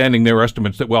 notwithstanding their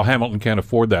estimates that, Hamilton can't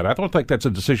afford that. I don't think that's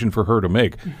a decision for her to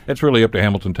make. It's really up to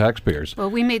Hamilton taxpayers. Well,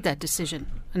 we made that decision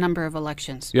a number of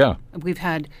elections. Yeah. We've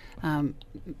had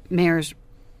mayors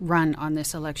run on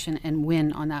this election and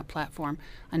win on that platform.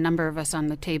 A number of us on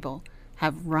the table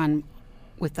have run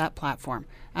with that platform.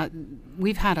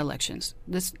 We've had elections.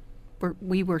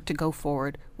 We were to go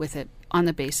forward with it on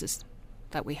the basis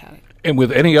that we had it. And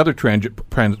with any other transit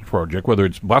project, whether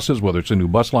it's buses, whether it's a new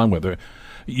bus line, whether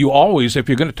you always, if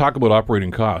you're going to talk about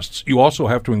operating costs, you also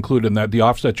have to include in that the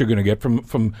offset you're going to get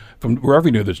from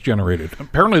revenue that's generated.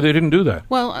 Apparently, they didn't do that.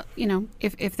 Well,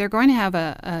 if they're going to have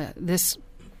this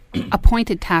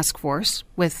appointed task force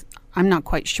with, I'm not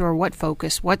quite sure what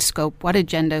focus, what scope, what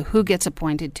agenda, who gets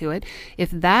appointed to it.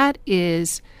 If that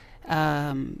is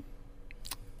how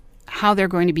they're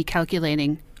going to be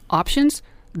calculating options,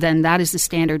 then that is the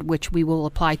standard which we will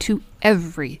apply to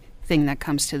everything that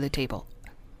comes to the table.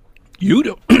 You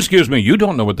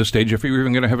don't know at this stage if you're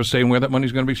even going to have a say in where that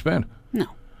money's going to be spent. No.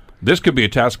 This could be a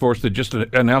task force that just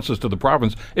announces to the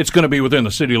province it's going to be within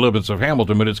the city limits of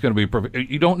Hamilton, but it's going to be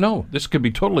you don't know. This could be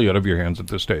totally out of your hands at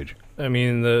this stage. I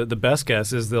mean, the best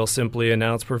guess is they'll simply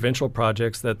announce provincial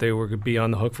projects that they would be on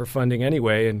the hook for funding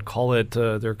anyway and call it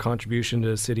their contribution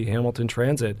to City Hamilton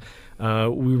Transit.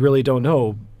 We really don't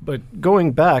know. But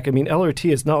going back, I mean,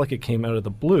 LRT is not like it came out of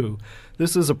the blue.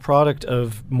 This is a product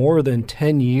of more than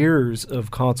 10 years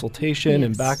of consultation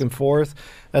and back and forth.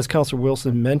 As Councillor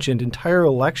Wilson mentioned, entire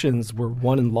elections were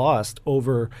won and lost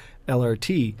over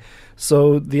LRT.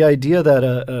 So the idea that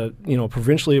a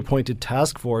provincially appointed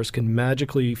task force can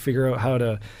magically figure out how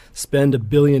to spend $1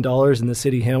 billion in the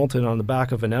city of Hamilton on the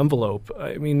back of an envelope,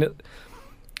 I mean,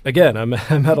 again, I'm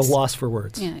at a loss for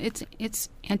words. Yeah, it's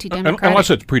anti-democratic.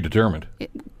 Unless it's predetermined.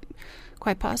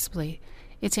 Quite possibly.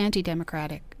 It's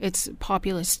anti-democratic. It's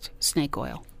populist snake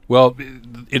oil. Well,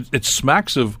 it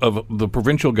smacks of the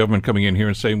provincial government coming in here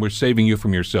and saying, we're saving you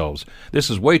from yourselves. This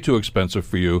is way too expensive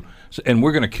for you, and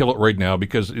we're going to kill it right now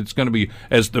because it's going to be,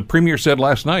 as the Premier said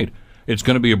last night, it's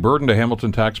going to be a burden to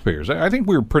Hamilton taxpayers. I think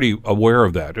we're pretty aware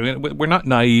of that. I mean, we're not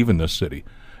naive in this city.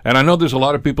 And I know there's a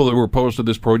lot of people that were opposed to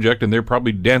this project, and they're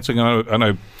probably dancing on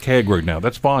a keg right now.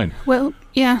 That's fine. Well,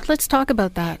 yeah, let's talk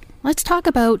about that. Let's talk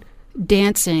about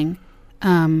dancing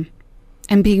and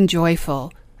being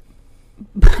joyful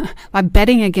by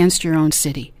betting against your own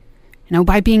city,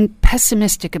 by being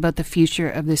pessimistic about the future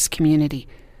of this community.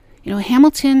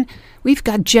 Hamilton, we've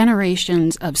got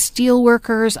generations of steel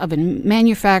workers, of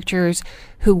manufacturers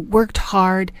who worked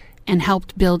hard and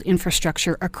helped build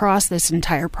infrastructure across this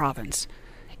entire province.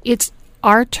 It's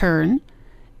our turn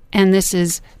and this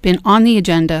has been on the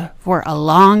agenda for a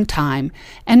long time.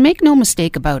 And make no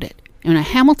mistake about it,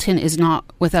 Hamilton is not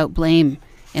without blame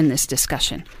in this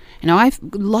discussion. I've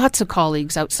lots of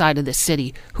colleagues outside of this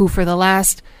city who for the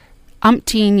last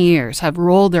umpteen years have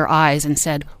rolled their eyes and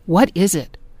said, what is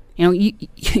it?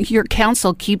 Your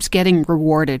council keeps getting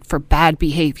rewarded for bad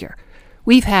behavior.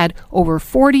 We've had over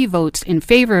 40 votes in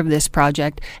favor of this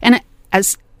project, and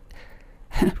as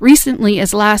recently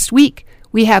as last week,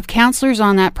 we have councillors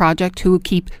on that project who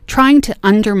keep trying to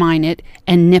undermine it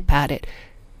and nip at it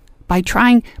by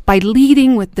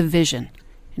leading with the vision,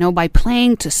 by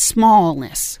playing to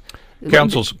smallness.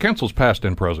 Councils past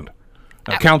and present.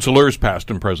 Councillors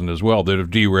past and present as well that have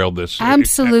derailed this.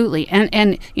 Absolutely.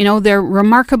 And they're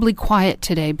remarkably quiet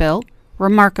today, Bill.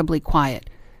 Remarkably quiet.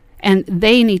 And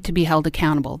they need to be held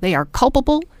accountable. They are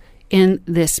culpable in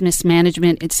this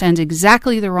mismanagement. It sends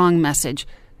exactly the wrong message.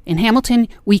 In Hamilton,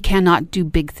 we cannot do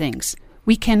big things.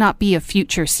 We cannot be a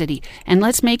future city. And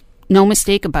let's make no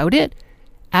mistake about it,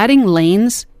 adding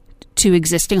lanes to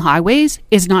existing highways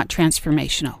is not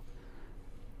transformational.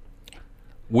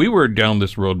 We were down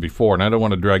this road before, and I don't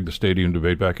want to drag the stadium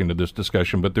debate back into this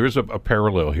discussion, but there is a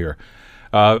parallel here.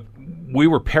 We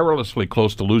were perilously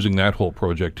close to losing that whole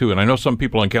project, too. And I know some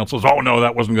people on council say, oh, no,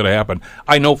 that wasn't going to happen.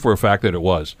 I know for a fact that it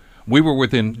was. We were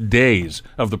within days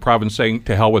of the province saying,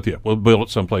 to hell with you, we'll build it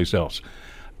someplace else.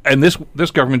 And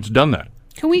this government's done that.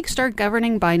 Can we start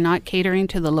governing by not catering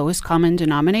to the lowest common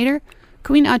denominator?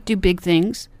 Can we not do big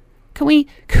things? Can we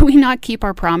not keep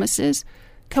our promises?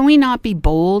 Can we not be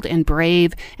bold and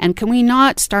brave? And can we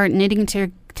not start knitting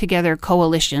together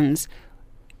coalitions?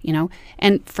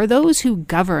 And for those who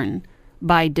govern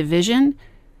by division,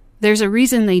 there's a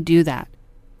reason they do that.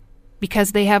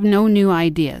 Because they have no new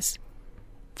ideas.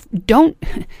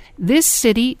 This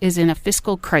city is in a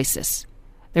fiscal crisis.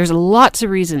 There's lots of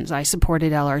reasons I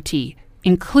supported LRT,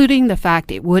 including the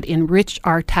fact it would enrich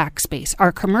our tax base.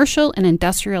 Our commercial and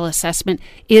industrial assessment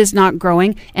is not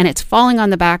growing, and it's falling on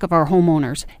the back of our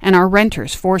homeowners and our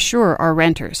renters, for sure, our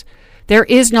renters. There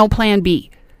is no plan B.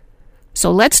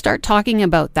 So let's start talking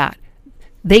about that.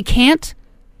 They can't,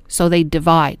 so they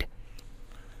divide.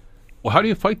 Well, how do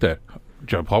you fight that,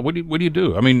 John Paul? What do you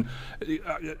do? I mean,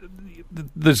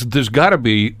 there's got to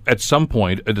be, at some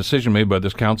point, a decision made by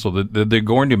this council that they're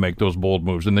going to make those bold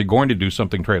moves and they're going to do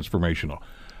something transformational.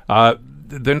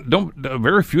 Then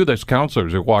very few of those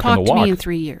councillors are walking the walk. Talk to me in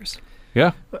 3 years.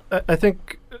 Yeah. I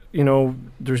think,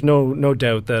 there's no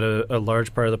doubt that a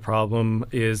large part of the problem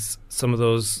is some of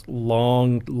those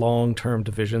long-term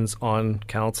divisions on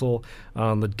council,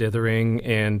 the dithering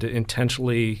and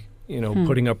intentionally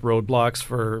putting up roadblocks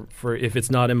for if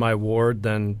it's not in my ward,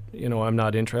 then, I'm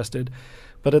not interested.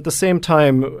 But at the same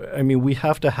time, we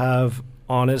have to have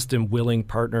honest and willing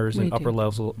partners in upper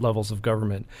levels of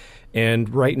government.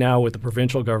 And right now with the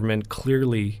provincial government,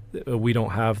 clearly we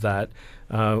don't have that.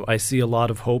 I see a lot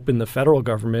of hope in the federal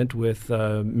government with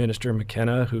Minister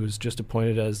McKenna, who's just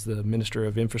appointed as the Minister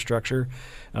of Infrastructure,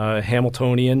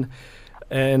 Hamiltonian.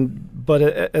 But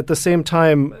at the same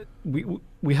time,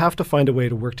 we have to find a way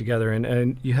to work together.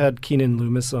 And you had Keanin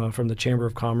Loomis from the Chamber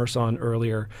of Commerce on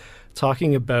earlier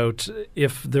talking about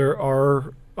if there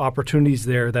are opportunities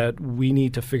there that we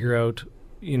need to figure out,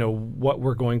 what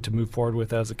we're going to move forward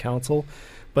with as a council.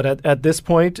 But at this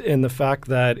point, in the fact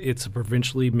that it's a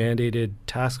provincially mandated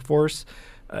task force,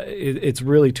 it's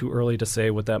really too early to say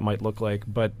what that might look like.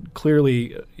 But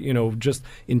clearly, just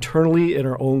internally in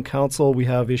our own council, we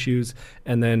have issues.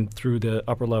 And then through the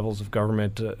upper levels of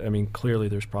government, clearly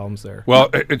there's problems there. Well,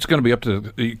 it's going to be up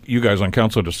to you guys on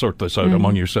council to sort this out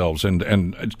among yourselves.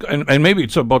 And maybe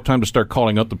it's about time to start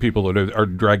calling out the people that are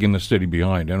dragging the city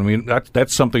behind. And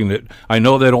that's something that I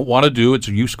know they don't want to do. It's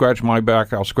you scratch my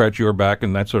back, I'll scratch your back,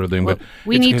 and that sort of thing. Well,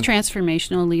 we need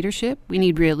transformational leadership. We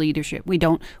need real leadership.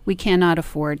 We cannot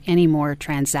afford any more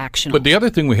transactional. But the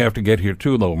other thing we have to get here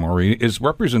too, though, Maureen, is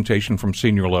representation from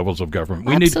senior levels of government.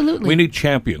 We need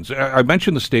champions. I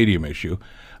mentioned the stadium issue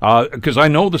because I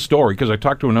know the story because I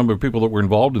talked to a number of people that were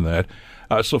involved in that.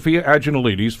 Sophia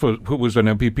Agenolides, who was an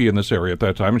MPP in this area at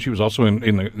that time, and she was also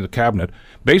in the cabinet,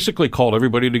 basically called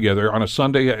everybody together on a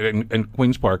Sunday in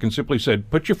Queen's Park and simply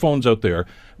said, put your phones out there.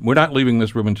 We're not leaving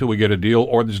this room until we get a deal,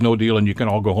 or there's no deal and you can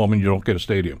all go home and you don't get a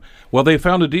stadium. Well, they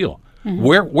found a deal. Mm-hmm.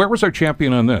 Where was our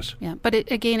champion on this? Yeah, but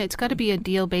it's got to be a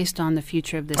deal based on the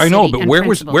future of this city. I know, but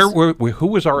who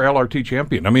was our LRT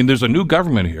champion? There's a new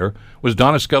government here. Was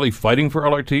Donna Scully fighting for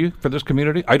LRT for this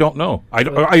community? I don't know.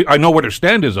 I know what her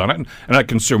stand is on it, and I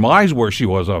can surmise where she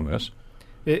was on this.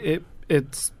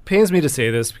 It pains me to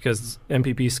say this because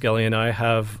MPP Scully and I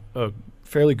have a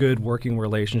fairly good working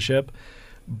relationship.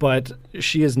 but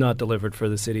she has not delivered for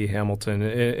the city of Hamilton.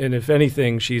 And if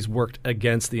anything, she's worked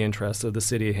against the interests of the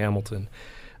city of Hamilton.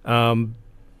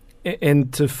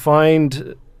 And to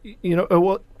find,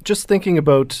 just thinking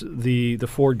about the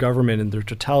Ford government in their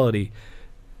totality,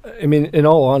 I mean, in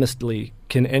all honesty,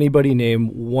 can anybody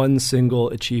name one single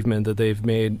achievement that they've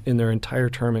made in their entire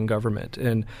term in government?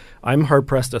 And I'm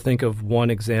hard-pressed to think of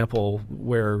one example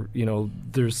where,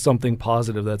 there's something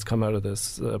positive that's come out of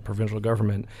this provincial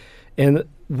government. And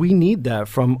we need that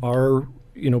from our,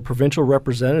 provincial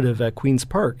representative at Queen's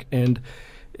Park. And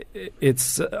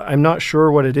I'm not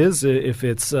sure what it is, if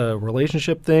it's a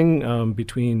relationship thing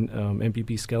between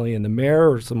MPP Skelly and the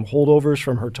mayor, or some holdovers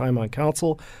from her time on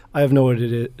council. I have no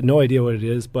idea what it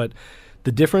is, but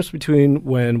the difference between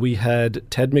when we had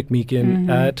Ted McMeekin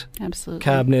at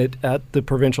cabinet, at the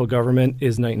provincial government,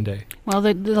 is night and day. Well,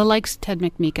 the likes Ted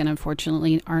McMeekin,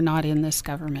 unfortunately, are not in this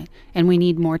government. And we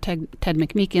need more Ted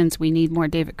McMeekins. We need more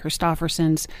David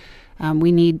Christoffersons.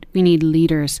 We need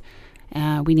leaders.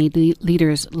 We need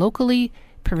leaders locally,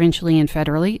 provincially, and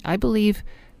federally. I believe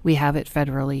we have it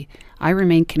federally. I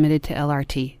remain committed to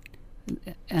LRT.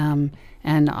 And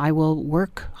I will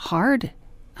work hard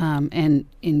and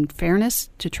in fairness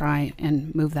to try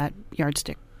and move that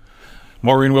yardstick.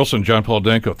 Maureen Wilson, John Paul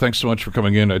Danko, thanks so much for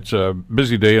coming in. It's a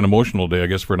busy day, an emotional day, I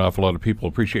guess, for an awful lot of people.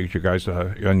 Appreciate you guys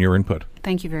on your input.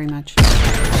 Thank you very much.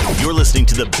 You're listening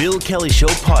to the Bill Kelly Show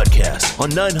podcast on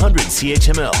 900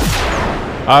 CHML.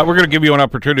 We're going to give you an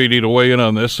opportunity to weigh in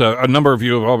on this. A number of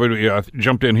you have already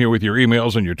jumped in here with your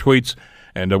emails and your tweets,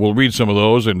 and we'll read some of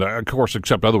those, and of course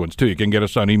accept other ones too. You can get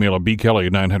us on email at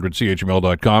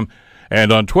bkelly@900chml.com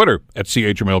and on Twitter at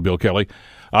CHMLBillKelly.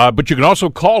 But you can also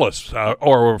call us,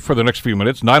 or for the next few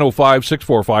minutes,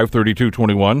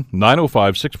 905-645-3221,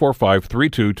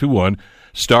 905-645-3221,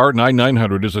 star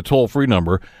 9900 is a toll-free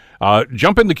number.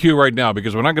 Jump in the queue right now,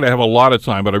 because we're not going to have a lot of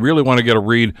time, but I really want to get a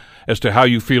read as to how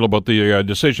you feel about the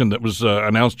decision that was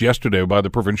announced yesterday by the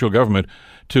provincial government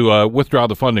to withdraw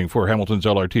the funding for Hamilton's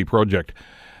LRT project,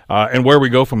 and where we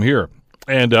go from here.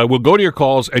 And we'll go to your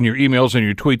calls and your emails and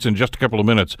your tweets in just a couple of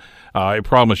minutes, I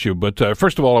promise you. But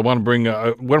first of all, I want to bring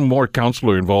one more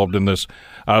councillor involved in this,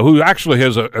 who actually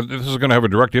has this is going to have a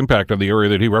direct impact on the area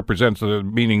that he represents,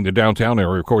 meaning the downtown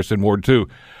area, of course, in Ward 2.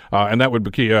 And that would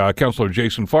be Councillor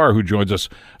Jason Farr, who joins us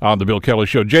on the Bill Kelly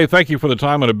Show. Jay, thank you for the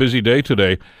time on a busy day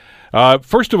today.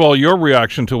 First of all, your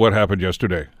reaction to what happened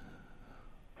yesterday.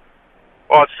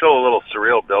 Well, it's still a little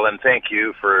surreal, Bill, and thank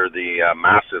you for the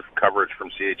massive coverage from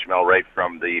CHML right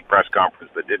from the press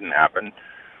conference that didn't happen.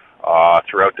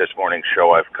 Throughout this morning's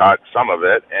show, I've caught some of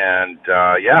it, and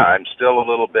I'm still a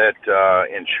little bit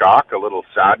in shock, a little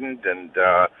saddened, and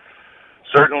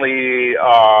certainly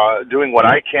doing what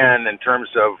I can in terms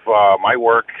of my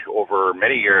work over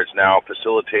many years now,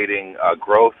 facilitating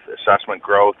growth, assessment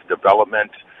growth,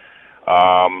 development,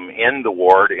 in the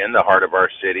ward, in the heart of our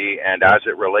city, and as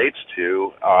it relates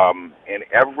to, in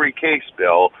every case,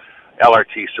 Bill,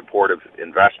 LRT supportive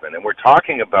investment. And we're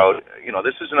talking about,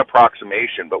 this is an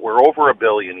approximation, but we're over $1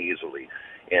 billion easily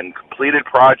in completed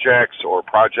projects or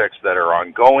projects that are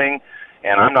ongoing,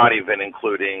 and I'm not even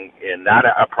including in that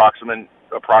approximate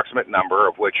number,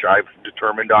 of which I've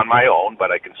determined on my own, but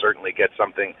I can certainly get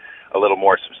something a little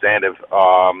more substantive.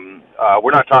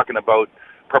 We're not talking about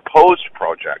proposed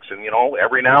projects. And,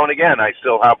 every now and again, I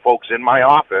still have folks in my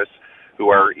office who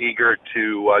are eager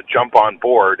to jump on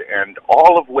board, and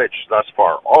all of which,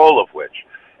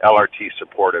 LRT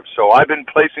supportive. So I've been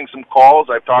placing some calls.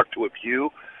 I've talked to a few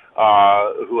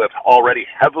who have already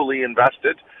heavily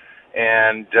invested,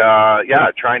 and,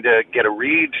 trying to get a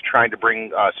read, trying to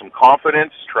bring some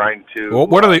confidence, trying to... Well,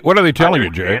 what are they telling you,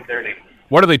 Jay?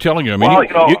 What are they telling you? I mean,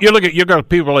 you look at, you've got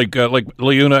people like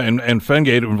Leuna and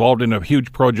Fengate involved in a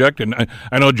huge project, and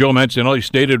I know Joe mentioned, he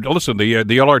stated, listen, the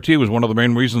LRT was one of the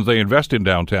main reasons they invest in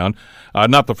downtown.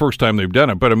 Not the first time they've done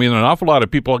it, but I mean, an awful lot of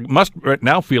people must right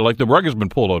now feel like the rug has been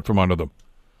pulled out from under them.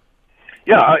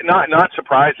 Yeah, not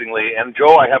surprisingly, and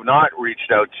Joe, I have not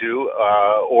reached out to,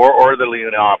 or the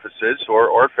Leuna offices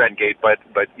or Fengate, but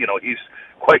he's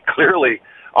quite clearly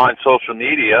on social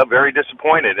media, very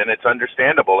disappointed, and it's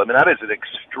understandable. I mean, that is an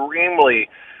extremely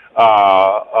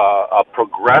a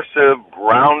progressive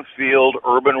brownfield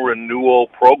urban renewal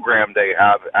program they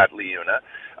have at Leuna.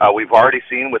 We've already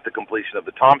seen with the completion of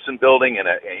the Thompson building and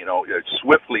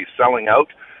swiftly selling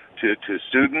out to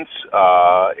students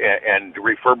and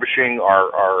refurbishing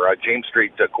our James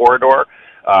Street corridor.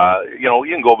 You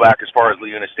can go back as far as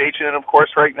Leuna Station, and of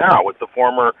course right now with the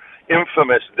former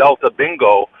infamous Delta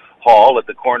Bingo Hall at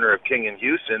the corner of King and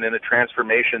Houston, and a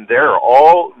transformation there,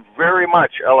 all very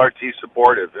much LRT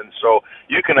supportive. And so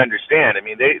you can understand, I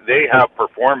mean, they have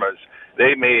performers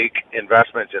They make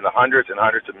investments in the hundreds and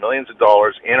hundreds of millions of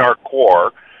dollars in our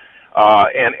core,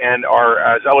 and are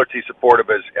as LRT supportive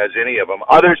as any of them.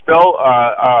 Others, Bill,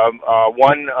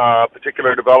 one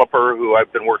particular developer who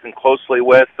I've been working closely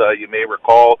with, you may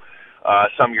recall,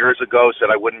 some years ago, said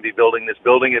I wouldn't be building this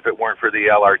building if it weren't for the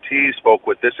LRT. Spoke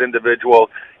with this individual.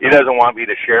 He doesn't want me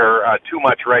to share too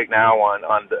much right now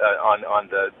on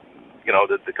the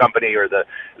the company, or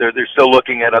they're still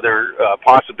looking at other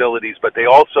possibilities. But they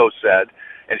also said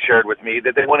and shared with me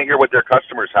that they want to hear what their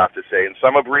customers have to say, and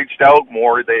some have reached out.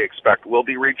 More they expect will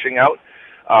be reaching out,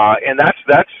 and that's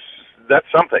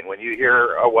something. When you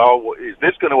hear, is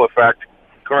this going to affect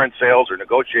current sales or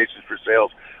negotiations for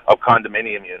sales of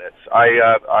condominium units?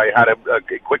 I had a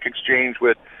quick exchange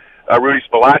with Rudy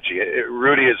Spilacci.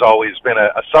 Rudy has always been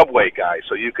a subway guy,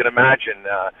 so you can imagine.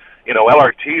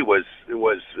 LRT was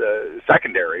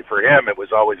secondary for him. It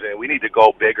was always we need to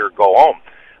go big or go home.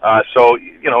 So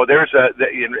there's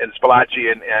and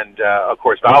Spilacci and of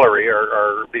course Valerie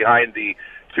are behind the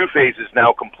 2 phases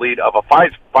now complete of a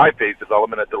five-phase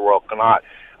development at the Royal Connaught.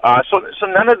 So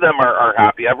none of them are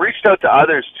happy. I've reached out to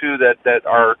others too that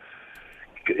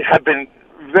have been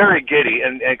very giddy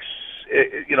and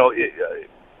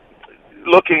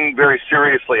looking very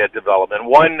seriously at development.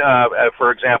 One,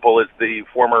 for example, is the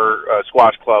former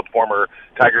Squash Club, former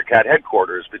Tiger Cat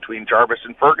headquarters between Jarvis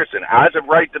and Ferguson. As of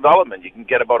right development, you can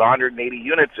get about 180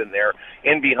 units in there,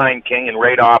 in behind King, and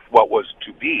right off what was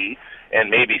to be,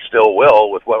 and maybe still will,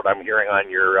 with what I'm hearing on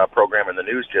your program in the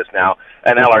news just now,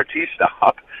 an LRT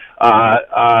stop.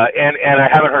 And I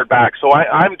haven't heard back. So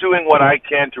I'm doing what I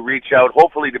can to reach out,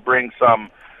 hopefully to bring some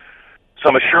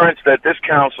assurance that this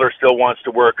councillor still wants to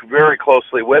work very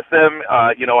closely with them.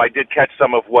 I did catch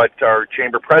some of what our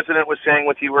chamber president was saying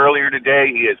with you earlier today.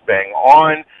 He is bang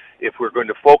on. If we're going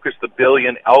to focus the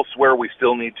billion elsewhere, we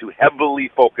still need to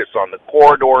heavily focus on the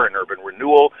corridor and urban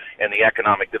renewal and the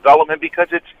economic development,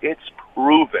 because it's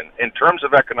proven in terms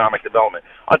of economic development,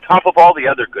 on top of all the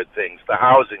other good things, the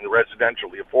housing, the residential,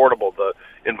 the affordable, the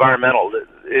environmental.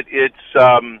 It's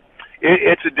a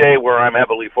day where I'm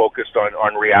heavily focused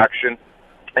on reaction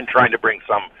and trying to bring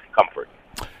some comfort.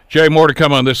 Jay, more to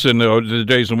come on this in the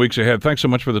days and weeks ahead. Thanks so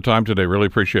much for the time today. Really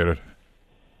appreciate it.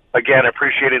 Again,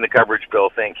 appreciating the coverage, Bill.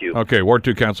 Thank you. Okay, Ward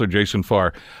 2 Councillor Jason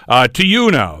Farr. To you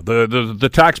now, the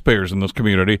taxpayers in this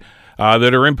community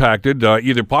that are impacted,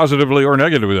 either positively or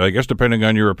negatively, I guess, depending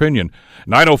on your opinion.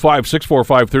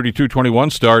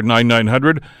 905-645-3221, star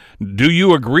 9900. Do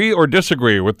you agree or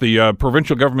disagree with the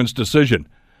provincial government's decision?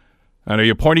 And are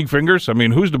you pointing fingers? I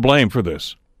mean, who's to blame for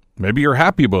this? Maybe you're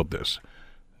happy about this.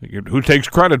 Who takes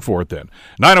credit for it then?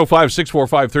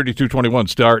 905-645-3221,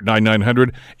 star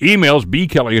 9900. Emails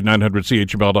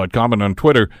bkelly@900chml.com, and on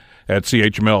Twitter at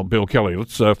CHML Bill Kelly.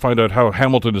 Let's find out how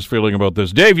Hamilton is feeling about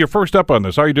this. Dave, you're first up on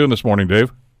this. How are you doing this morning,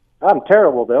 Dave? I'm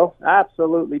terrible, Bill.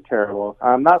 Absolutely terrible.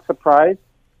 I'm not surprised.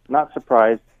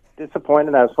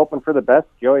 Disappointed. I was hoping for the best.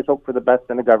 You always hope for the best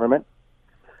in the government.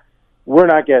 We're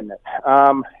not getting it.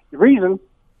 The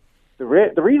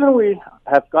reason we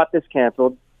have got this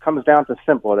canceled comes down to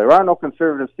simple. There are no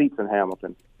conservative seats in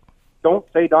Hamilton. Don't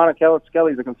say Donna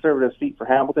Skelly's a conservative seat for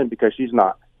Hamilton, because she's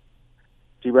not.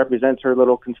 She represents her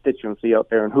little constituency out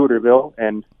there in Hooterville,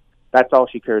 and that's all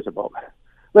she cares about.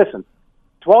 Listen,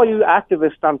 to all you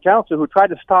activists on council who tried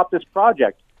to stop this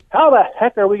project, how the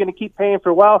heck are we going to keep paying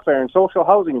for welfare and social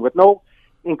housing with no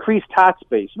increased tax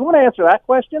base? You want to answer that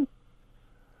question?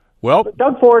 Well,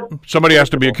 Doug Ford. Somebody has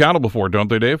to be accountable for it, don't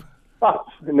they, Dave? Well,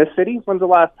 in this city, when's the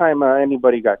last time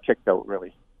anybody got kicked out,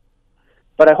 really?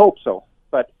 But I hope so.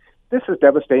 But this is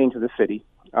devastating to the city.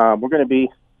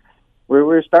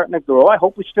 We're starting to grow. I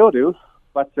hope we still do.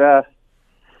 But, we're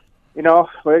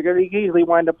going to easily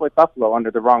wind up with Buffalo under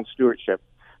the wrong stewardship.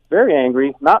 Very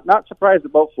angry. Not surprised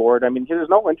about Ford. I mean, there's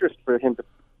no interest for him to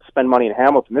spend money in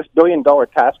Hamilton. This $1 billion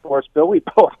task force bill, we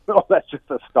both know that's just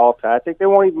a stall tactic. They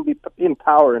won't even be in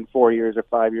power in 4 years or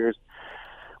 5 years,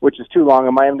 which is too long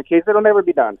in my case. It'll never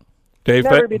be done. Dave,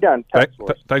 never be done.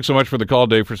 Thanks so much for the call,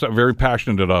 Dave. Very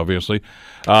passionate, obviously.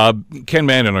 Ken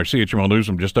Mann in our CHML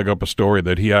Newsroom just dug up a story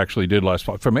that he actually did last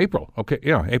fall, from April. Okay,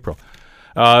 yeah, April.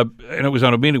 And it was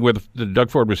on a meeting where the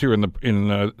Doug Ford was here in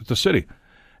the city.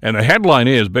 And the headline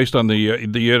is, based on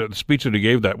the speech that he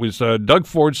gave, that was Doug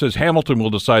Ford says Hamilton will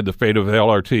decide the fate of the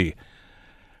LRT.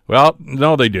 Well,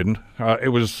 no, they didn't. It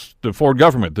was the Ford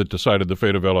government that decided the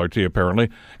fate of LRT,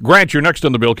 apparently. Grant, you're next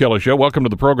on the Bill Kelly Show. Welcome to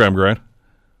the program, Grant.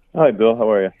 Hi, Bill. How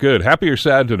are you? Good. Happy or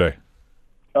sad today?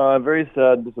 Very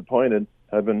sad, disappointed.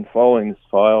 I've been following this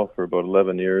file for about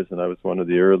 11 years, and I was one of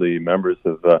the early members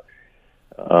of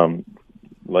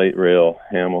Light Rail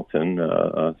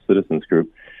Hamilton citizens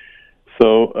group.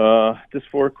 So just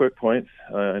 4 quick points.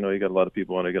 I know you got a lot of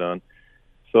people want to get on.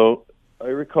 So I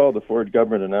recall the Ford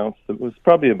government announced, it was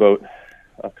probably about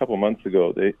a couple months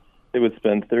ago, they would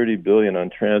spend $30 billion on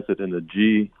transit in the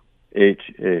the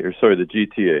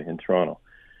GTA in Toronto.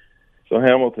 So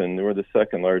Hamilton, we're the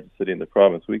second largest city in the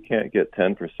province. We can't get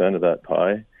 10% of that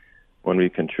pie when we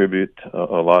contribute a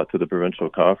lot to the provincial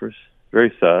coffers.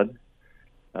 Very sad.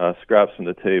 Scraps from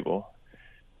the table.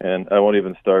 And I won't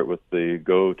even start with the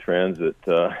GO transit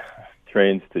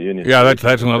trains to Union. Yeah,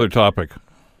 that's another topic.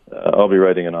 I'll be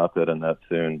writing an op-ed on that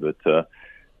soon, but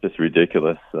just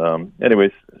ridiculous.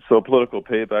 Anyways, so political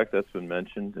payback, that's been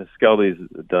mentioned. Skelly's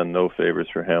done no favors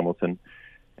for Hamilton.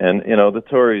 And, the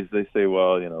Tories, they say,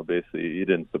 well, basically you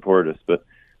didn't support us, but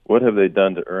what have they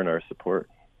done to earn our support?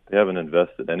 They haven't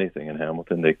invested anything in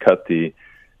Hamilton. They cut the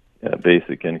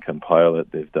basic income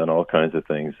pilot. They've done all kinds of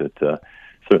things that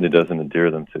certainly doesn't endear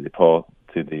them to the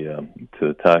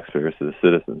taxpayers, to the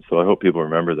citizens. So I hope people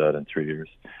remember that in 3 years.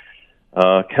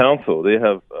 Council, they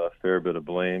have a fair bit of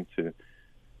blame to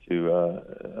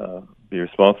be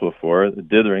responsible for it.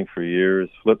 Dithering for years,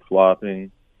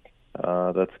 flip-flopping.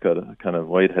 That's got a kind of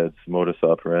Whitehead's modus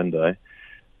operandi.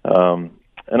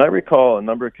 And I recall a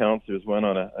number of councillors went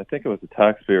on I think it was a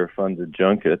taxpayer-funded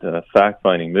junket, a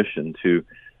fact-finding mission to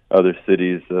other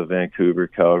cities, Vancouver,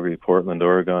 Calgary, Portland,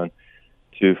 Oregon,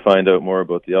 to find out more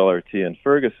about the LRT. And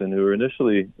Ferguson, who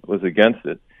initially was against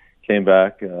it, came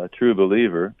back a true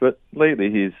believer. But lately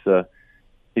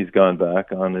he's gone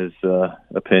back on his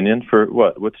opinion. For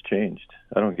what? What's changed?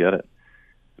 I don't get it.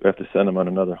 Do we have to send him on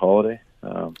another holiday?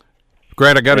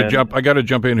 Grant, I got to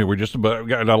jump in here. We're just about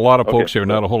got a lot of folks here,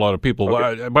 not a whole lot of people.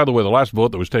 Okay. By the way, the last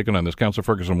vote that was taken on this, Councillor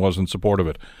Ferguson was in support of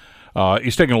it.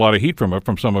 He's taking a lot of heat from it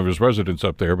from some of his residents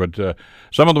up there, but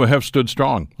some of them have stood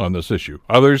strong on this issue.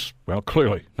 Others, well,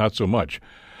 clearly not so much.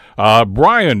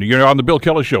 Brian, you're on the Bill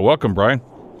Kelly Show. Welcome, Brian.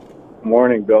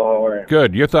 Morning, Bill. How are you?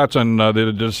 Good. Your thoughts on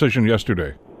the decision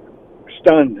yesterday?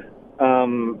 Stunned.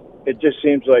 It just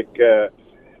seems like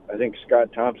I think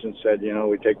Scott Thompson said,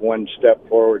 we take one step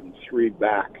forward and 3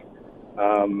 back.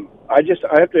 I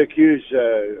have to accuse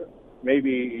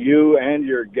maybe you and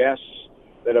your guests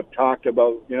that have talked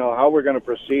about, how we're going to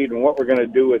proceed and what we're going to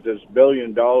do with this $1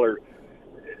 billion. Do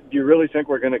you really think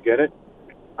we're going to get it?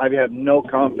 I have no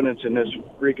confidence in this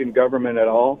freaking government at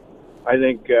all. I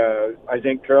think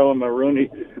Carolyn Mulroney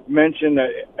mentioned that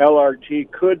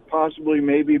LRT could possibly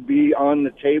maybe be on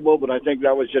the table, but I think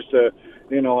that was just a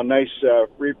nice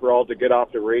free-for-all to get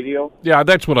off the radio. Yeah,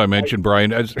 that's what I mentioned,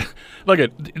 Brian. Look,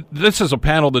 this is a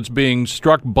panel that's being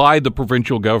struck by the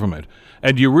provincial government.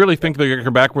 And do you really think they're going to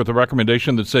come back with a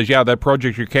recommendation that says, yeah, that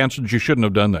project you canceled, you shouldn't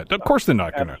have done that? Of course they're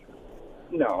not going to.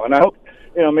 No, and I hope,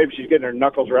 maybe she's getting her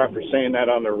knuckles wrapped for saying that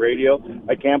on the radio.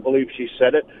 I can't believe she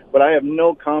said it. But I have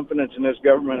no confidence in this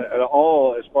government at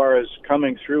all as far as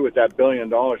coming through with that $1 billion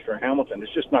for Hamilton.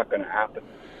 It's just not going to happen.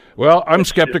 Well, I'm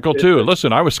skeptical too.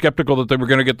 Listen, I was skeptical that they were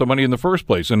going to get the money in the first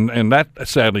place, and that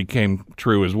sadly came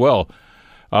true as well.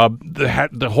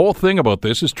 The whole thing about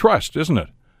this is trust, isn't it?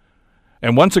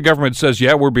 And once the government says,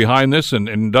 yeah, we're behind this,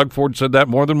 and Doug Ford said that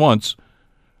more than once,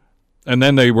 and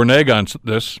then they renege on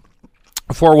this,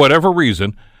 for whatever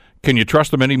reason, can you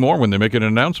trust them anymore when they make an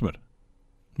announcement?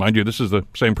 Mind you, this is the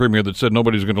same premier that said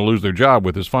nobody's going to lose their job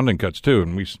with his funding cuts too,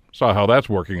 and we saw how that's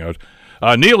working out.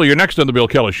 Neil, you're next on the Bill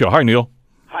Kelly Show. Hi, Neil.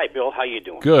 Hi, Bill. How you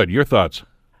doing? Good. Your thoughts?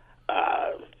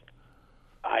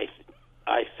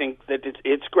 I think that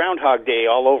it's Groundhog Day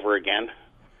all over again.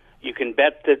 You can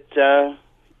bet that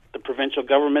the provincial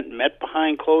government met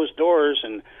behind closed doors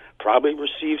and probably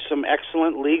received some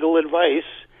excellent legal advice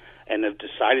and have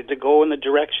decided to go in the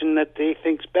direction that they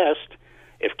think's best.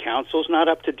 If council's not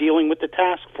up to dealing with the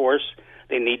task force,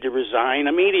 they need to resign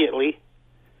immediately.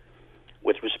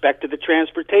 With respect to the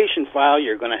transportation file,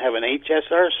 you're going to have an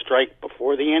HSR strike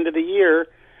before the end of the year,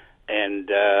 and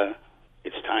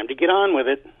it's time to get on with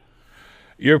it.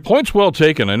 Your point's well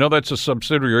taken. I know that's a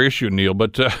subsidiary issue, Neil,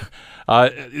 but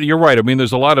you're right. I mean,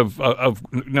 there's a lot of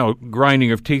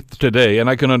grinding of teeth today, and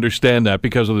I can understand that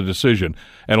because of the decision,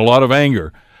 and a lot of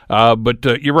anger. But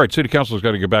you're right. City Council's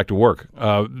got to get back to work.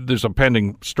 There's a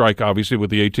pending strike, obviously,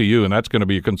 with the ATU, and that's going to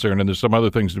be a concern, and there's some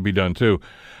other things to be done, too.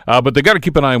 But they got to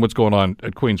keep an eye on what's going on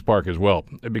at Queen's Park as well,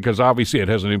 because obviously it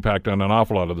has an impact on an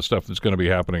awful lot of the stuff that's going to be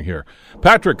happening here.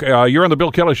 Patrick, you're on the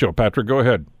Bill Kelly Show. Patrick, go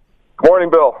ahead. Good morning,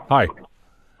 Bill. Hi.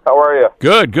 How are you?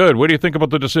 Good. What do you think about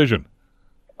the decision?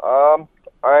 I'm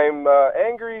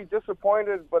angry,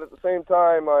 disappointed, but at the same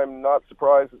time, I'm not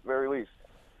surprised at the very least.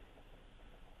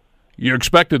 You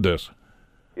expected this?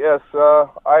 Yes.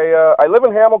 I live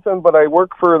in Hamilton, but I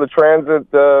work for the transit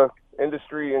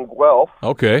industry in Guelph.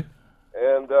 Okay.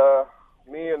 And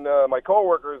me and and my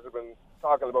coworkers have been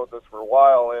talking about this for a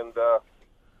while, and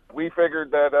we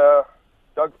figured that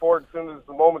Doug Ford, as soon as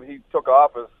the moment he took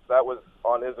office, that was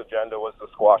on his agenda, was to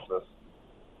squash this.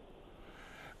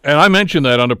 And I mentioned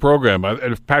that on the program.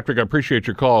 Patrick, I appreciate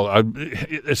your call.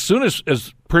 As soon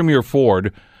as Premier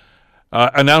Ford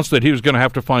announced that he was going to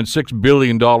have to find $6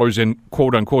 billion in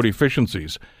quote-unquote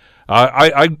efficiencies,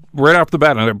 I right off the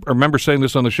bat, and I remember saying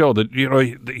this on the show, that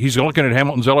he's looking at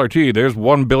Hamilton's LRT. There's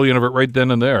 $1 billion of it right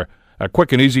then and there. A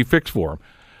quick and easy fix for him.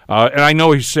 And I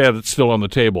know he said it's still on the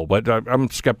table, but I'm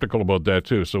skeptical about that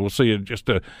too. So we'll see just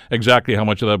exactly how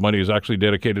much of that money is actually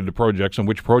dedicated to projects, and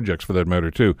which projects for that matter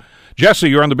too. Jesse,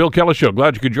 you're on the Bill Kelly Show.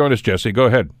 Glad you could join us, Jesse. Go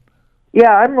ahead.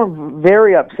 Yeah, I'm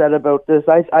very upset about this.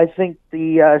 I think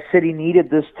the city needed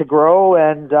this to grow,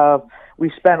 and we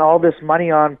spent all this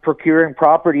money on procuring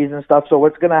properties and stuff. So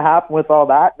what's going to happen with all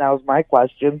that now is my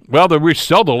question. Well, they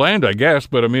resell the land, I guess,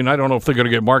 but I mean, I don't know if they're going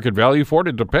to get market value for it.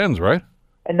 It depends, right?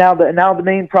 And now the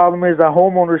main problem is the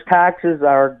homeowners' taxes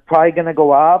are probably going to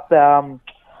go up,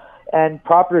 and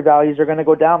property values are going to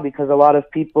go down because a lot of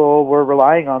people were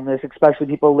relying on this, especially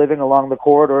people living along the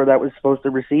corridor that was supposed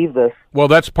to receive this. Well,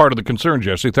 that's part of the concern,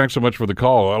 Jesse. Thanks so much for the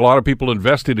call. A lot of people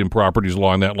invested in properties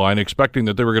along that line, expecting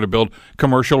that they were going to build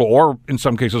commercial or, in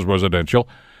some cases, residential.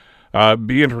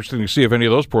 Be interesting to see if any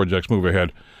of those projects move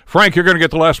ahead. Frank, you're going to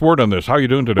get the last word on this. How are you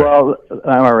doing today? Well,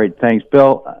 I'm all right, thanks.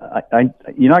 Bill,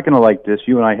 you're not going to like this.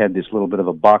 You and I had this little bit of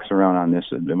a box around on this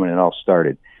when it all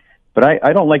started. But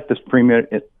I don't like this premier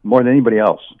more than anybody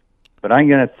else. But I'm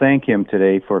going to thank him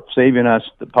today for saving us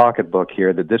the pocketbook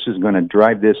here, that this is going to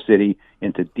drive this city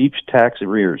into deep tax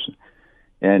arrears.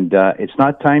 And it's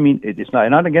not timing. It's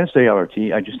not against the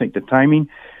LRT. I just think the timing.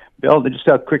 Bill, just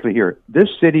out quickly here. This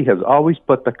city has always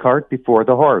put the cart before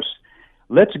the horse.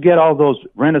 Let's get all those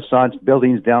Renaissance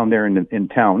buildings down there in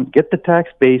town, get the tax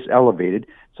base elevated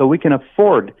so we can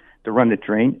afford to run the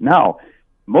train. Now,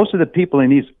 most of the people in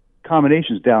these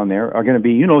accommodations down there are going to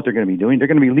be, you know what they're going to be doing? They're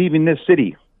going to be leaving this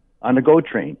city on the GO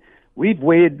train. We've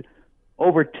waited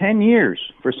over 10 years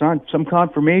for some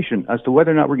confirmation as to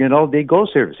whether or not we're getting all-day GO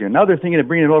service here. Now they're thinking of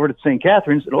bringing it over to St.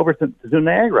 Catharines and over to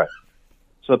Niagara.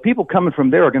 So people coming from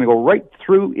there are going to go right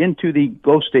through into the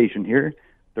GO station here.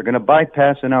 They're going to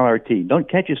bypass an LRT.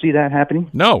 Can't you see that happening?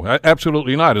 No,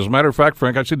 absolutely not. As a matter of fact,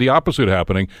 Frank, I see the opposite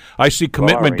happening. I see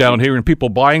commitment down here and people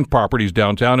buying properties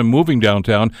downtown and moving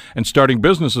downtown and starting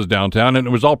businesses downtown, and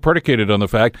it was all predicated on the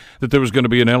fact that there was going to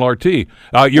be an LRT.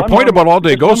 Your point about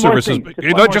all-day GO services,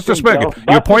 just a second.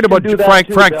 Your point about,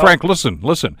 Frank,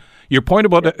 listen. Your point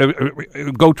about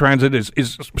GO Transit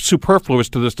is superfluous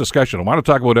to this discussion. I want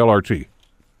to talk about LRT.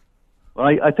 Well,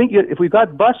 I think if we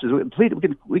got buses,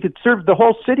 we could serve the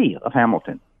whole city of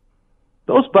Hamilton.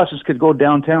 Those buses could go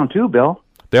downtown too, Bill.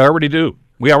 They already do.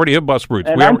 We already have bus routes.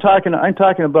 And I'm talking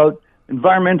about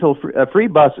environmental free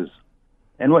buses,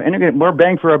 and you're getting more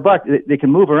bang for our buck. They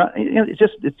can move around.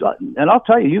 And I'll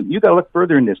tell you, you got to look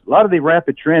further in this. A lot of the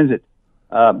rapid transit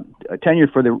tenure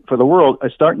for the world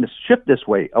is starting to shift this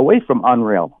way, away from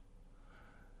on-rail.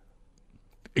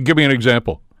 Give me an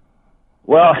example.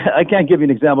 Well, I can't give you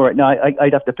an example right now.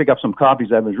 I'd have to pick up some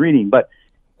copies I was reading, but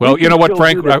well, you know what,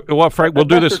 Frank? Frank, we'll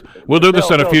do this. We'll do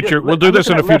this in a future. We'll do this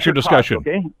in a future discussion.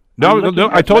 Okay? No,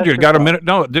 I told you, got a minute.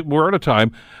 No, we're out of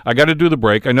time. I got to do the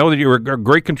break. I know that you're a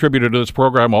great contributor to this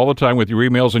program all the time with your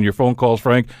emails and your phone calls,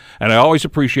 Frank, and I always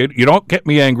appreciate it. You don't get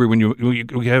me angry when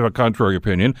you have a contrary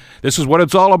opinion. This is what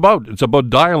it's all about. It's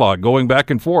about dialogue, going back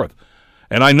and forth.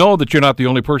 And I know that you're not the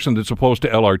only person that's opposed to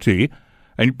LRT.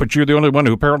 But you're the only one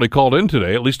who apparently called in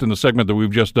today, at least in the segment that we've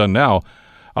just done now.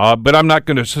 But I'm not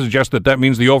going to suggest that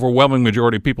means the overwhelming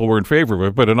majority of people were in favor of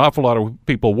it, but an awful lot of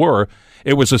people were.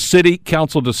 It was a city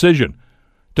council decision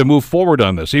to move forward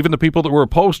on this. Even the people that were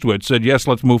opposed to it said, yes,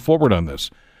 let's move forward on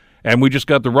this. And we just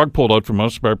got the rug pulled out from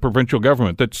us by provincial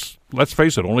government that's, let's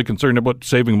face it, only concerned about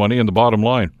saving money and the bottom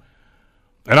line.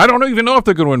 And I don't even know if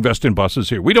they're going to invest in buses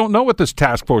here. We don't know what this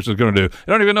task force is going to do.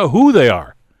 I don't even know who they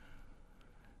are.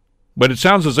 But it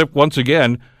sounds as if, once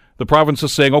again, the province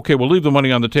is saying, okay, we'll leave the money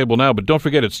on the table now, but don't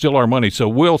forget it's still our money, so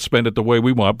we'll spend it the way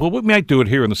we want. But we might do it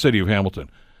here in the city of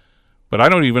Hamilton. But I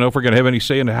don't even know if we're going to have any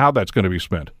say in how that's going to be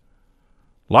spent.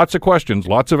 Lots of questions,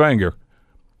 lots of anger,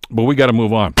 but we got to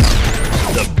move on.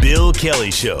 The Bill Kelly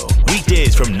Show,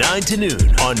 weekdays from 9 to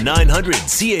noon on 900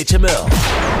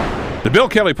 CHML. The Bill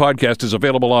Kelly Podcast is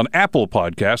available on Apple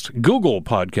Podcasts, Google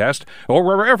Podcast, or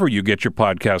wherever you get your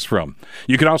podcasts from.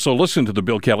 You can also listen to The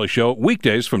Bill Kelly Show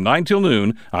weekdays from 9 till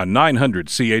noon on 900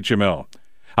 CHML.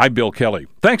 I'm Bill Kelly.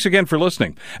 Thanks again for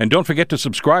listening. And don't forget to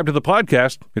subscribe to the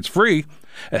podcast. It's free,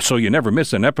 so you never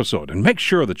miss an episode. And make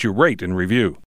sure that you rate and review.